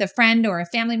share it with a friend or a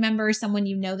family member, someone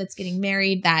you know that's getting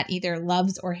married that either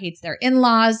loves or hates their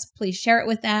in-laws. Please share it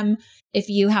with them. If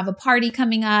you have a party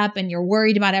coming up and you're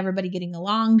worried about everybody getting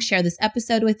along, share this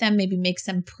episode with them. Maybe make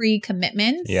some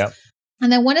pre-commitments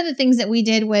And then one of the things that we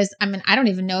did was, I don't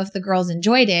even know if the girls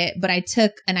enjoyed it, but I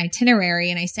took an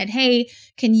itinerary and I said, hey,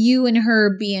 can you and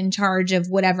her be in charge of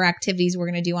whatever activities we're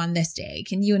going to do on this day?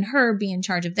 Can you and her be in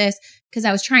charge of this? Because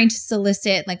I was trying to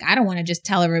solicit, like, I don't want to just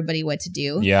tell everybody what to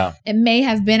do. Yeah. It may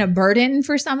have been a burden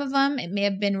for some of them. It may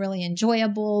have been really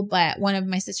enjoyable, but one of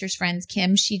my sister's friends,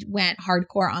 Kim, she went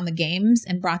hardcore on the games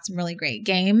and brought some really great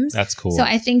games. That's cool. So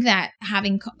I think that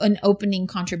having an opening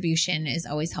contribution is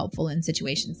always helpful in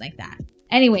situations like that.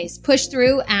 Anyways, push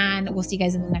through, and we'll see you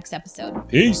guys in the next episode.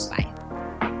 Peace. Bye.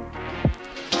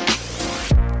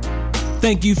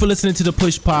 Thank you for listening to the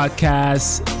Push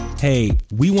Podcast. Hey,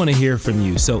 we want to hear from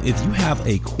you. So if you have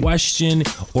a question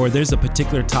or there's a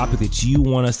particular topic that you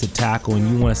want us to tackle and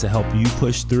you want us to help you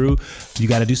push through, you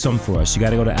got to do something for us. You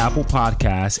got to go to Apple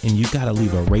Podcasts and you got to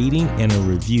leave a rating and a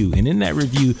review. And in that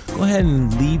review, go ahead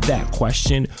and leave that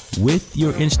question with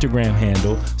your Instagram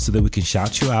handle so that we can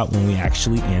shout you out when we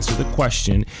actually answer the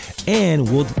question. And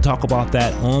we'll talk about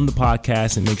that on the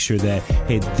podcast and make sure that,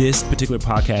 hey, this particular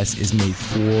podcast is made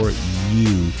for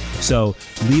you. So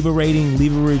leave a rating,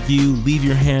 leave a review, leave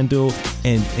your handle,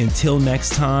 and until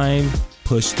next time,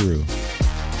 push through.